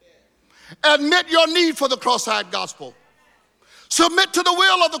 Admit your need for the cross-eyed gospel. Submit to the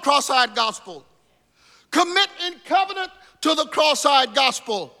will of the cross-eyed gospel. Commit in covenant to the cross-eyed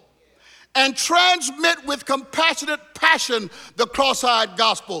gospel. And transmit with compassionate passion the cross-eyed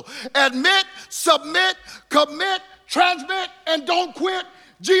gospel. Admit, submit, commit, transmit, and don't quit.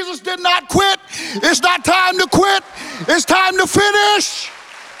 Jesus did not quit. It's not time to quit. It's time to finish.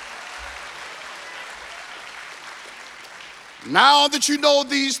 Now that you know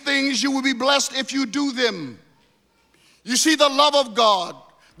these things, you will be blessed if you do them. You see, the love of God,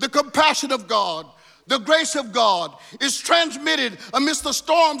 the compassion of God, the grace of God is transmitted amidst the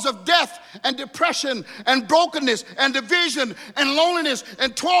storms of death and depression and brokenness and division and loneliness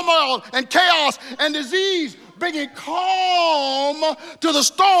and turmoil and chaos and disease, bringing calm to the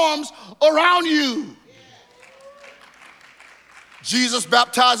storms around you. Jesus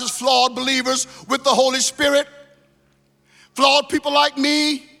baptizes flawed believers with the Holy Spirit, flawed people like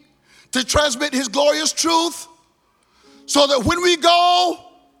me, to transmit his glorious truth, so that when we go,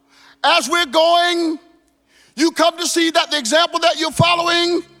 as we're going, you come to see that the example that you're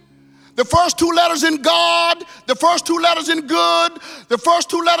following, the first two letters in God, the first two letters in good, the first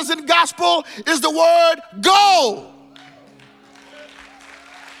two letters in gospel is the word go.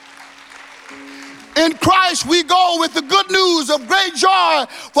 In Christ we go with the good news of great joy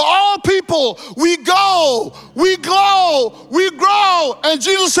for all people. We go, we glow, we grow. And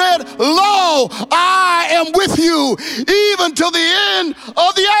Jesus said, lo, I am with you even to the end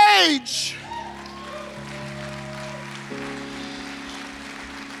of the age.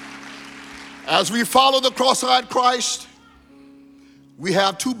 As we follow the cross-eyed Christ, we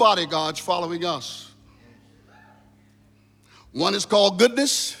have two bodyguards following us. One is called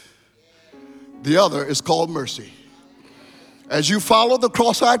goodness. The other is called mercy. As you follow the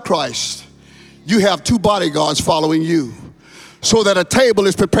cross-eyed Christ, you have two bodyguards following you, so that a table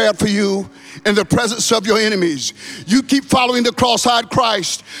is prepared for you in the presence of your enemies. You keep following the cross-eyed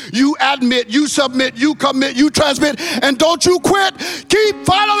Christ. You admit, you submit, you commit, you transmit, and don't you quit. Keep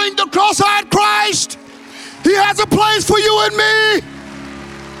following the cross-eyed Christ. He has a place for you and me.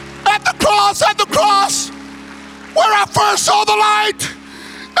 At the cross, at the cross. Where I first saw the light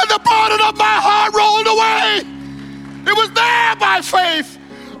and the burden of my heart rolled away. It was there by faith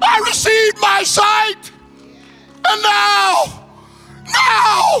I received my sight. And now,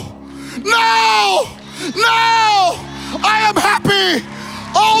 I am happy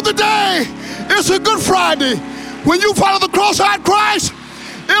all the day. It's a Good Friday. When you follow the cross-eyed Christ,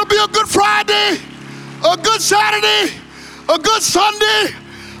 it'll be a Good Friday, a good Saturday, a good Sunday,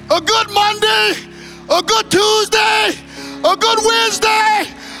 a good Monday, a good Tuesday, a good Wednesday,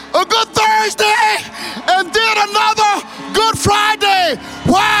 a good Thursday, and then another Good Friday.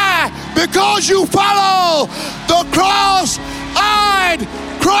 Why? Because you follow the cross-eyed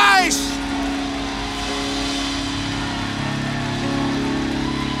Christ.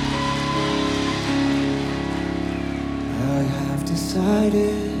 I have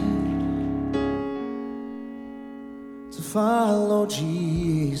decided to follow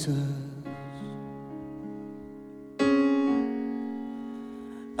Jesus.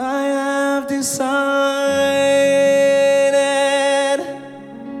 I have decided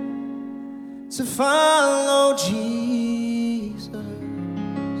to follow Jesus.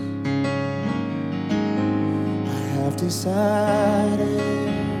 I have decided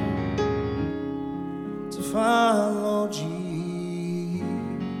to follow Jesus.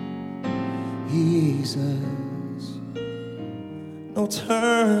 No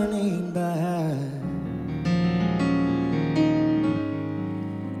turning back.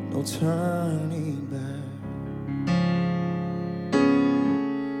 No turning back.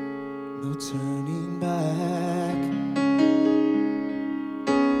 No turning back.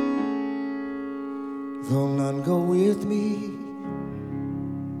 Though none go with me,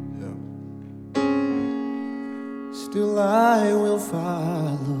 still I will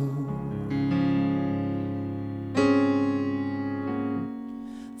follow.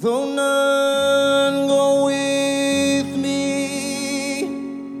 Though none go with me,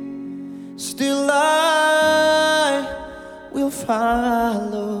 still I will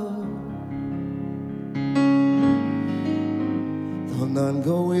follow. Though none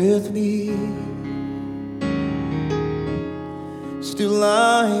go with me, still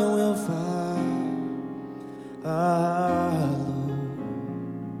I will follow.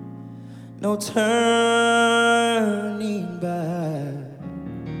 No turning back.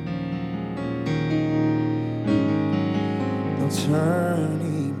 No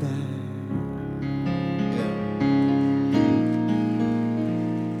turning back.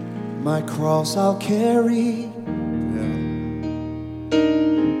 My cross I'll carry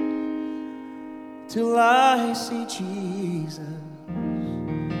till I see Jesus.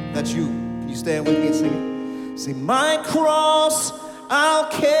 That's you. Can you stand with me and sing it? See, my cross I'll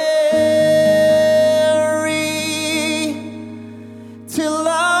carry till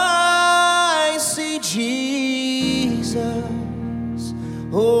I see Jesus.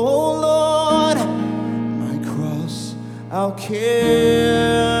 Oh Lord, my cross I'll carry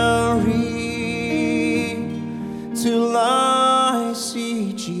till I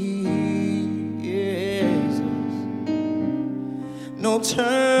see Jesus. No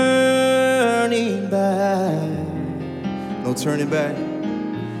turning back. No turning back.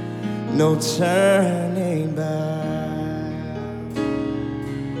 No turning back.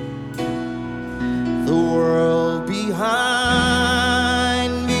 The world behind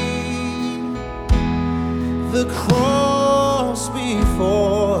me, the cross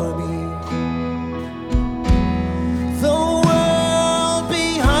before me. The world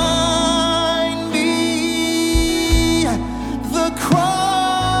behind me, the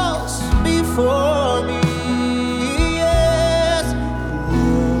cross before me.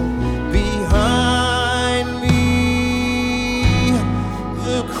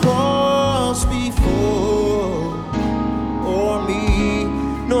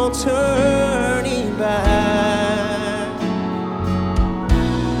 Turning back.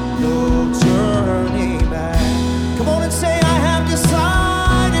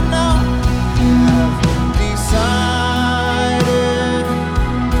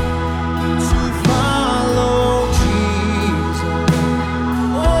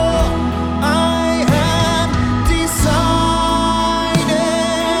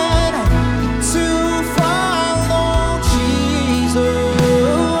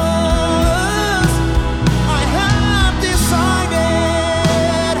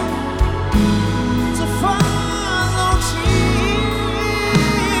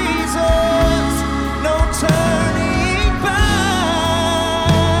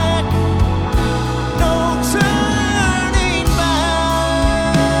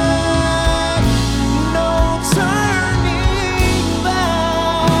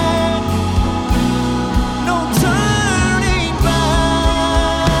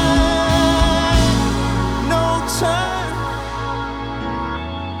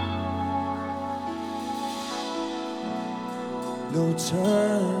 no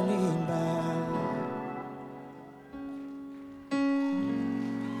turning back.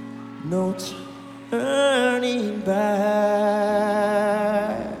 No turning back.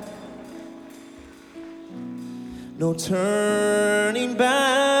 No turning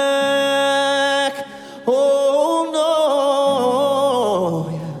back. Oh no,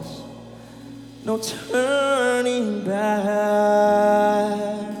 yes. No turning back.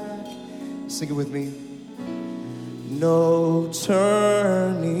 Sing it with me. No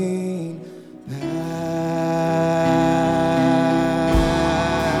turning back.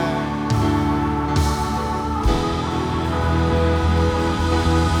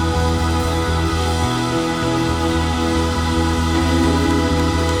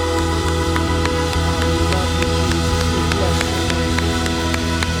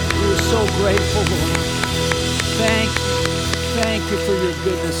 We're so grateful, Lord. Thank you for your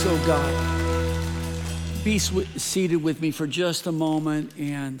goodness, oh God. Be seated with me for just a moment,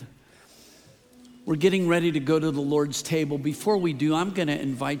 and we're getting ready to go to the Lord's table. Before we do, I'm going to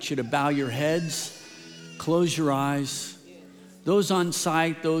invite you to bow your heads, close your eyes. Those on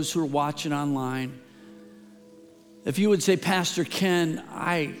site, those who are watching online, if you would say, Pastor Ken,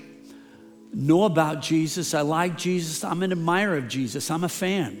 I know about Jesus, I like Jesus, I'm an admirer of Jesus, I'm a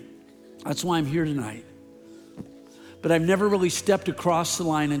fan. That's why I'm here tonight. But I've never really stepped across the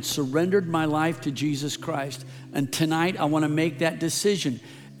line and surrendered my life to Jesus Christ. And tonight, I want to make that decision.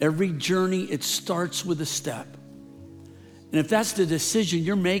 Every journey, it starts with a step. And if that's the decision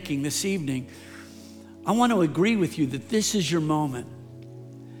you're making this evening, I want to agree with you that this is your moment.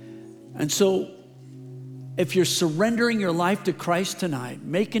 And so, if you're surrendering your life to Christ tonight,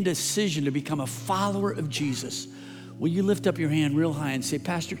 making a decision to become a follower of Jesus, will you lift up your hand real high and say,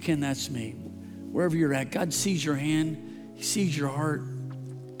 Pastor Ken, that's me. Wherever you're at, God sees your hand. He sees your heart.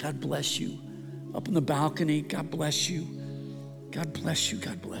 God bless you. Up on the balcony, God bless you. God bless you.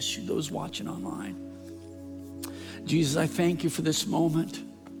 God bless you. Those watching online. Jesus, I thank you for this moment.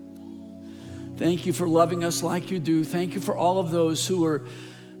 Thank you for loving us like you do. Thank you for all of those who are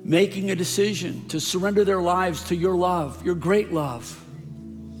making a decision to surrender their lives to your love, your great love,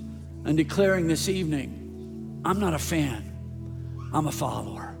 and declaring this evening, I'm not a fan, I'm a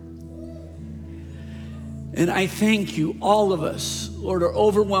follower. And I thank you, all of us, Lord, are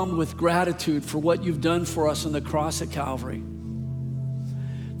overwhelmed with gratitude for what you've done for us on the cross at Calvary.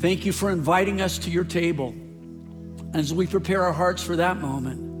 Thank you for inviting us to your table. As we prepare our hearts for that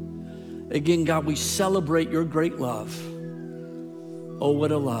moment, again, God, we celebrate your great love. Oh,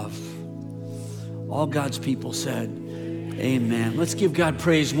 what a love. All God's people said, amen. Let's give God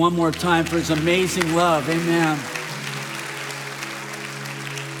praise one more time for his amazing love. Amen.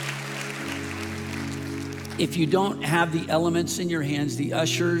 If you don't have the elements in your hands, the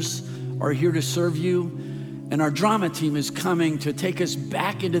ushers are here to serve you. And our drama team is coming to take us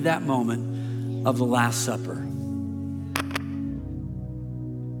back into that moment of the Last Supper.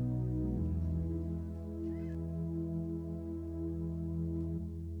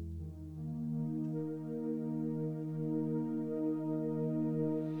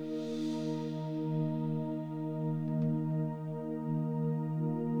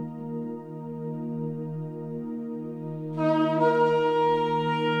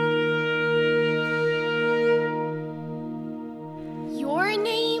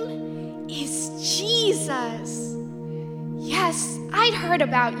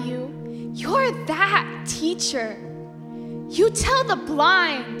 About you. You're that teacher. You tell the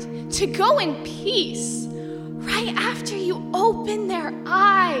blind to go in peace right after you open their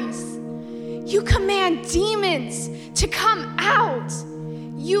eyes. You command demons to come out.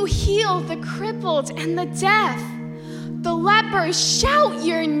 You heal the crippled and the deaf. The lepers shout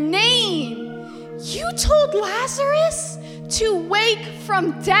your name. You told Lazarus to wake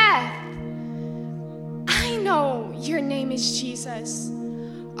from death. I know your name is Jesus.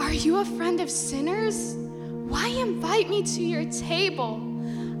 Are you a friend of sinners? Why invite me to your table?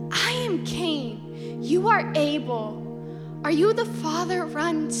 I am Cain. You are Abel. Are you the father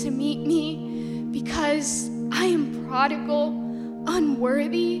run to meet me because I am prodigal,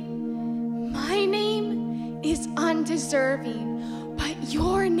 unworthy? My name is undeserving, but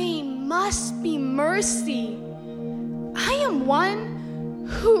your name must be mercy. I am one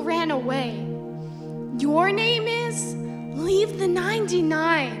who ran away. Your name is leave the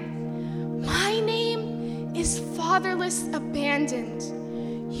 99. My name is fatherless abandoned.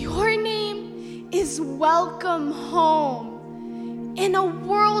 Your name is welcome home. In a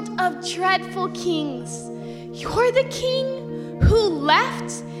world of dreadful kings, you're the king who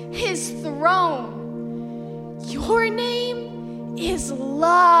left his throne. Your name is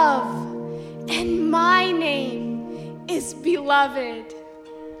love, and my name is beloved.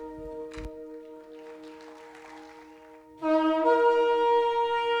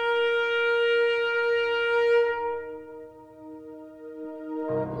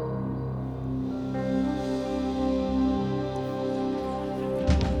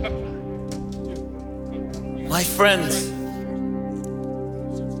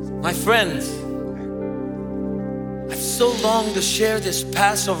 My friends, I've so longed to share this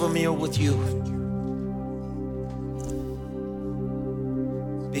Passover meal with you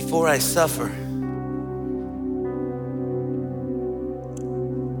before I suffer.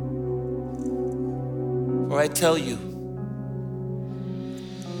 For I tell you,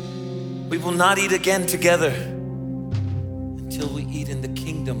 we will not eat again together until we eat in the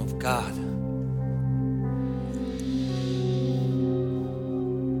kingdom of God.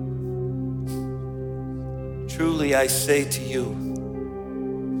 Truly I say to you,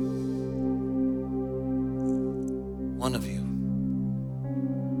 one of you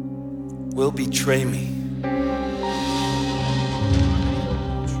will betray me.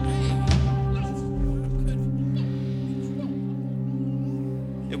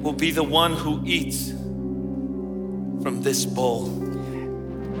 It will be the one who eats from this bowl.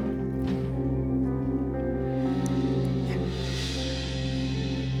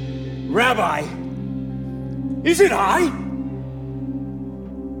 Rabbi, is it I?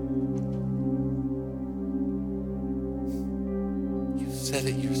 You said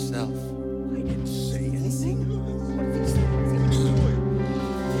it yourself. I didn't say anything.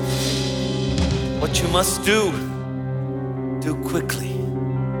 What you must do quickly.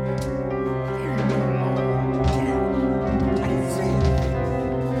 I didn't say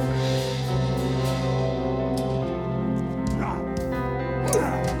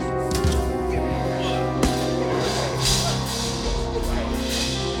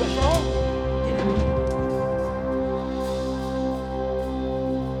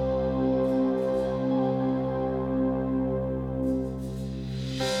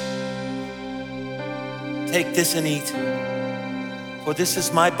Take this and eat, for this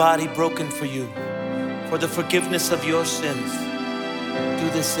is my body broken for you, for the forgiveness of your sins. Do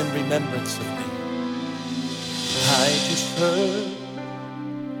this in remembrance of me. I just heard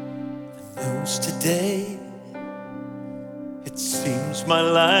the news today. It seems my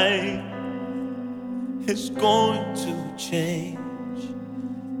life is going to change.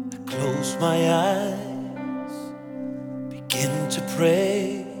 I close my eyes, begin to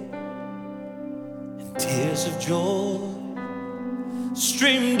pray. Tears of joy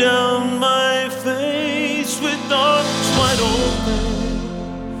stream down my face with arms wide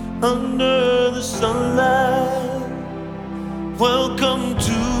open under the sunlight. Welcome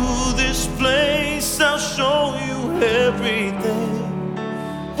to this place, I'll show you everything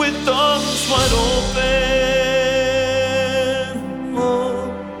with arms wide open. Oh,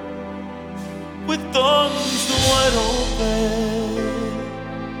 with arms wide open.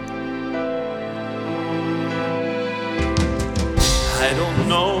 I don't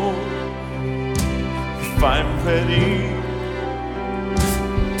know if I'm ready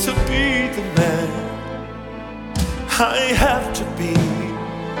to be the man I have to be.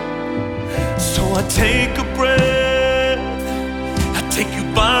 So I take a breath, I take you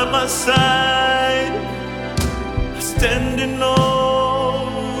by my side. I stand in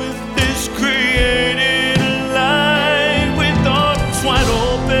awe with this created light, with arms wide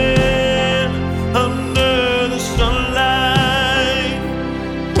open under the sunlight.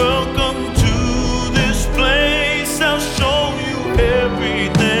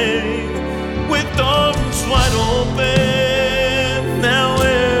 Wide open, now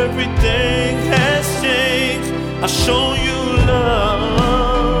everything has changed. I'll show you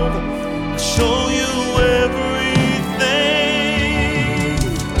love, I'll show you everything.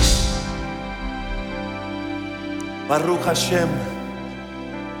 Baruch Hashem,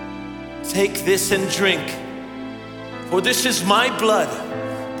 take this and drink, for this is my blood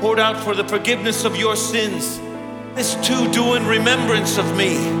poured out for the forgiveness of your sins. This too do in remembrance of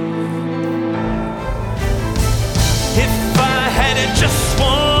me. If I had just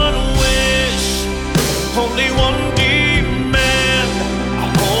one wish, only one demand, I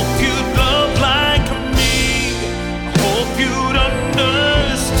hope you'd love like me. I hope you'd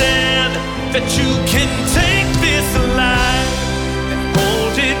understand that you can take this life and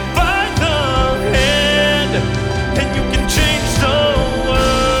hold it by the hand, and you can change the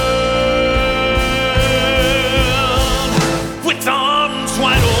world with arms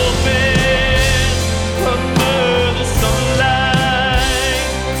wide open.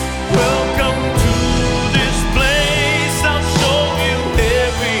 Welcome to this place.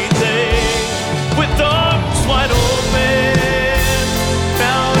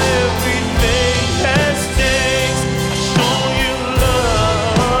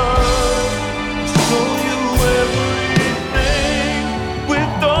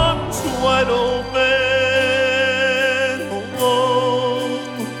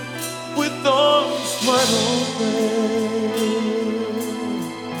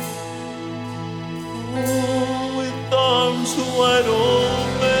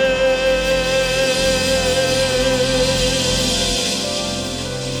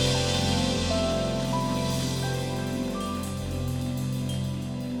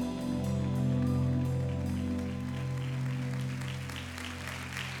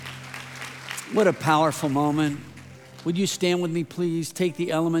 What a powerful moment. Would you stand with me, please? Take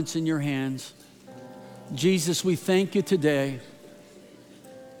the elements in your hands. Jesus, we thank you today.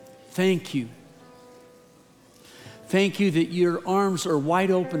 Thank you. Thank you that your arms are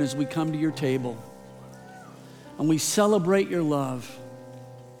wide open as we come to your table. And we celebrate your love.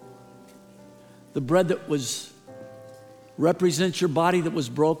 The bread that represents your body that was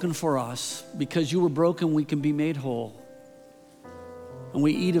broken for us. Because you were broken, we can be made whole. And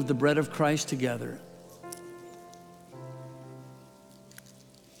we eat of the bread of Christ together.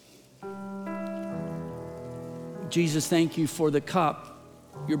 Jesus, thank you for the cup,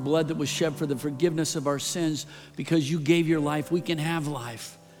 your blood that was shed for the forgiveness of our sins. Because you gave your life, we can have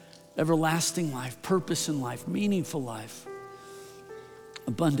life, everlasting life, purpose in life, meaningful life,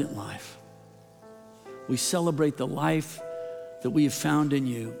 abundant life. We celebrate the life that we have found in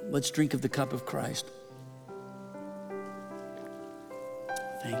you. Let's drink of the cup of Christ.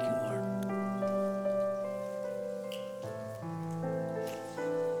 Thank you, Lord.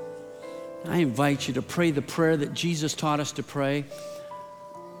 I invite you to pray the prayer that Jesus taught us to pray.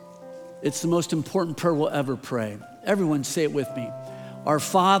 It's the most important prayer we'll ever pray. Everyone say it with me. Our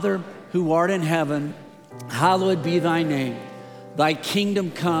Father, who art in heaven, hallowed be thy name. Thy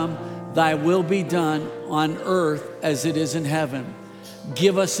kingdom come, thy will be done on earth as it is in heaven.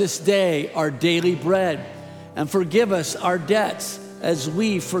 Give us this day our daily bread, and forgive us our debts as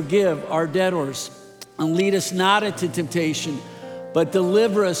we forgive our debtors. And lead us not into temptation, but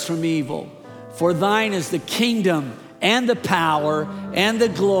deliver us from evil. For thine is the kingdom and the power and the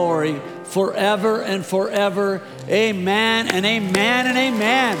glory forever and forever. Amen and amen and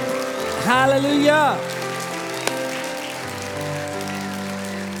amen. Hallelujah.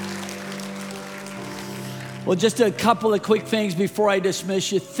 Well, just a couple of quick things before I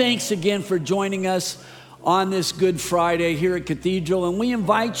dismiss you. Thanks again for joining us on this Good Friday here at Cathedral. And we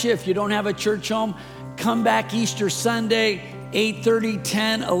invite you, if you don't have a church home, come back Easter Sunday, 8:30,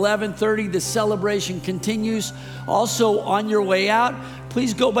 10, 11:30. The celebration continues. Also, on your way out,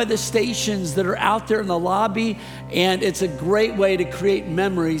 please go by the stations that are out there in the lobby. And it's a great way to create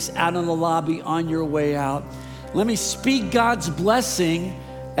memories out in the lobby on your way out. Let me speak God's blessing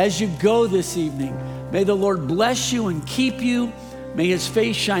as you go this evening. May the Lord bless you and keep you. May his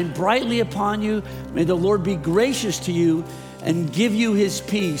face shine brightly upon you. May the Lord be gracious to you and give you his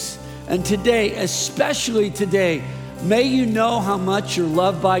peace. And today, especially today, may you know how much you're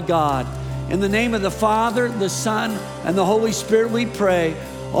loved by God. In the name of the Father, the Son, and the Holy Spirit we pray.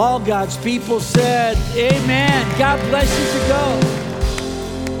 All God's people said, amen. God bless you to go.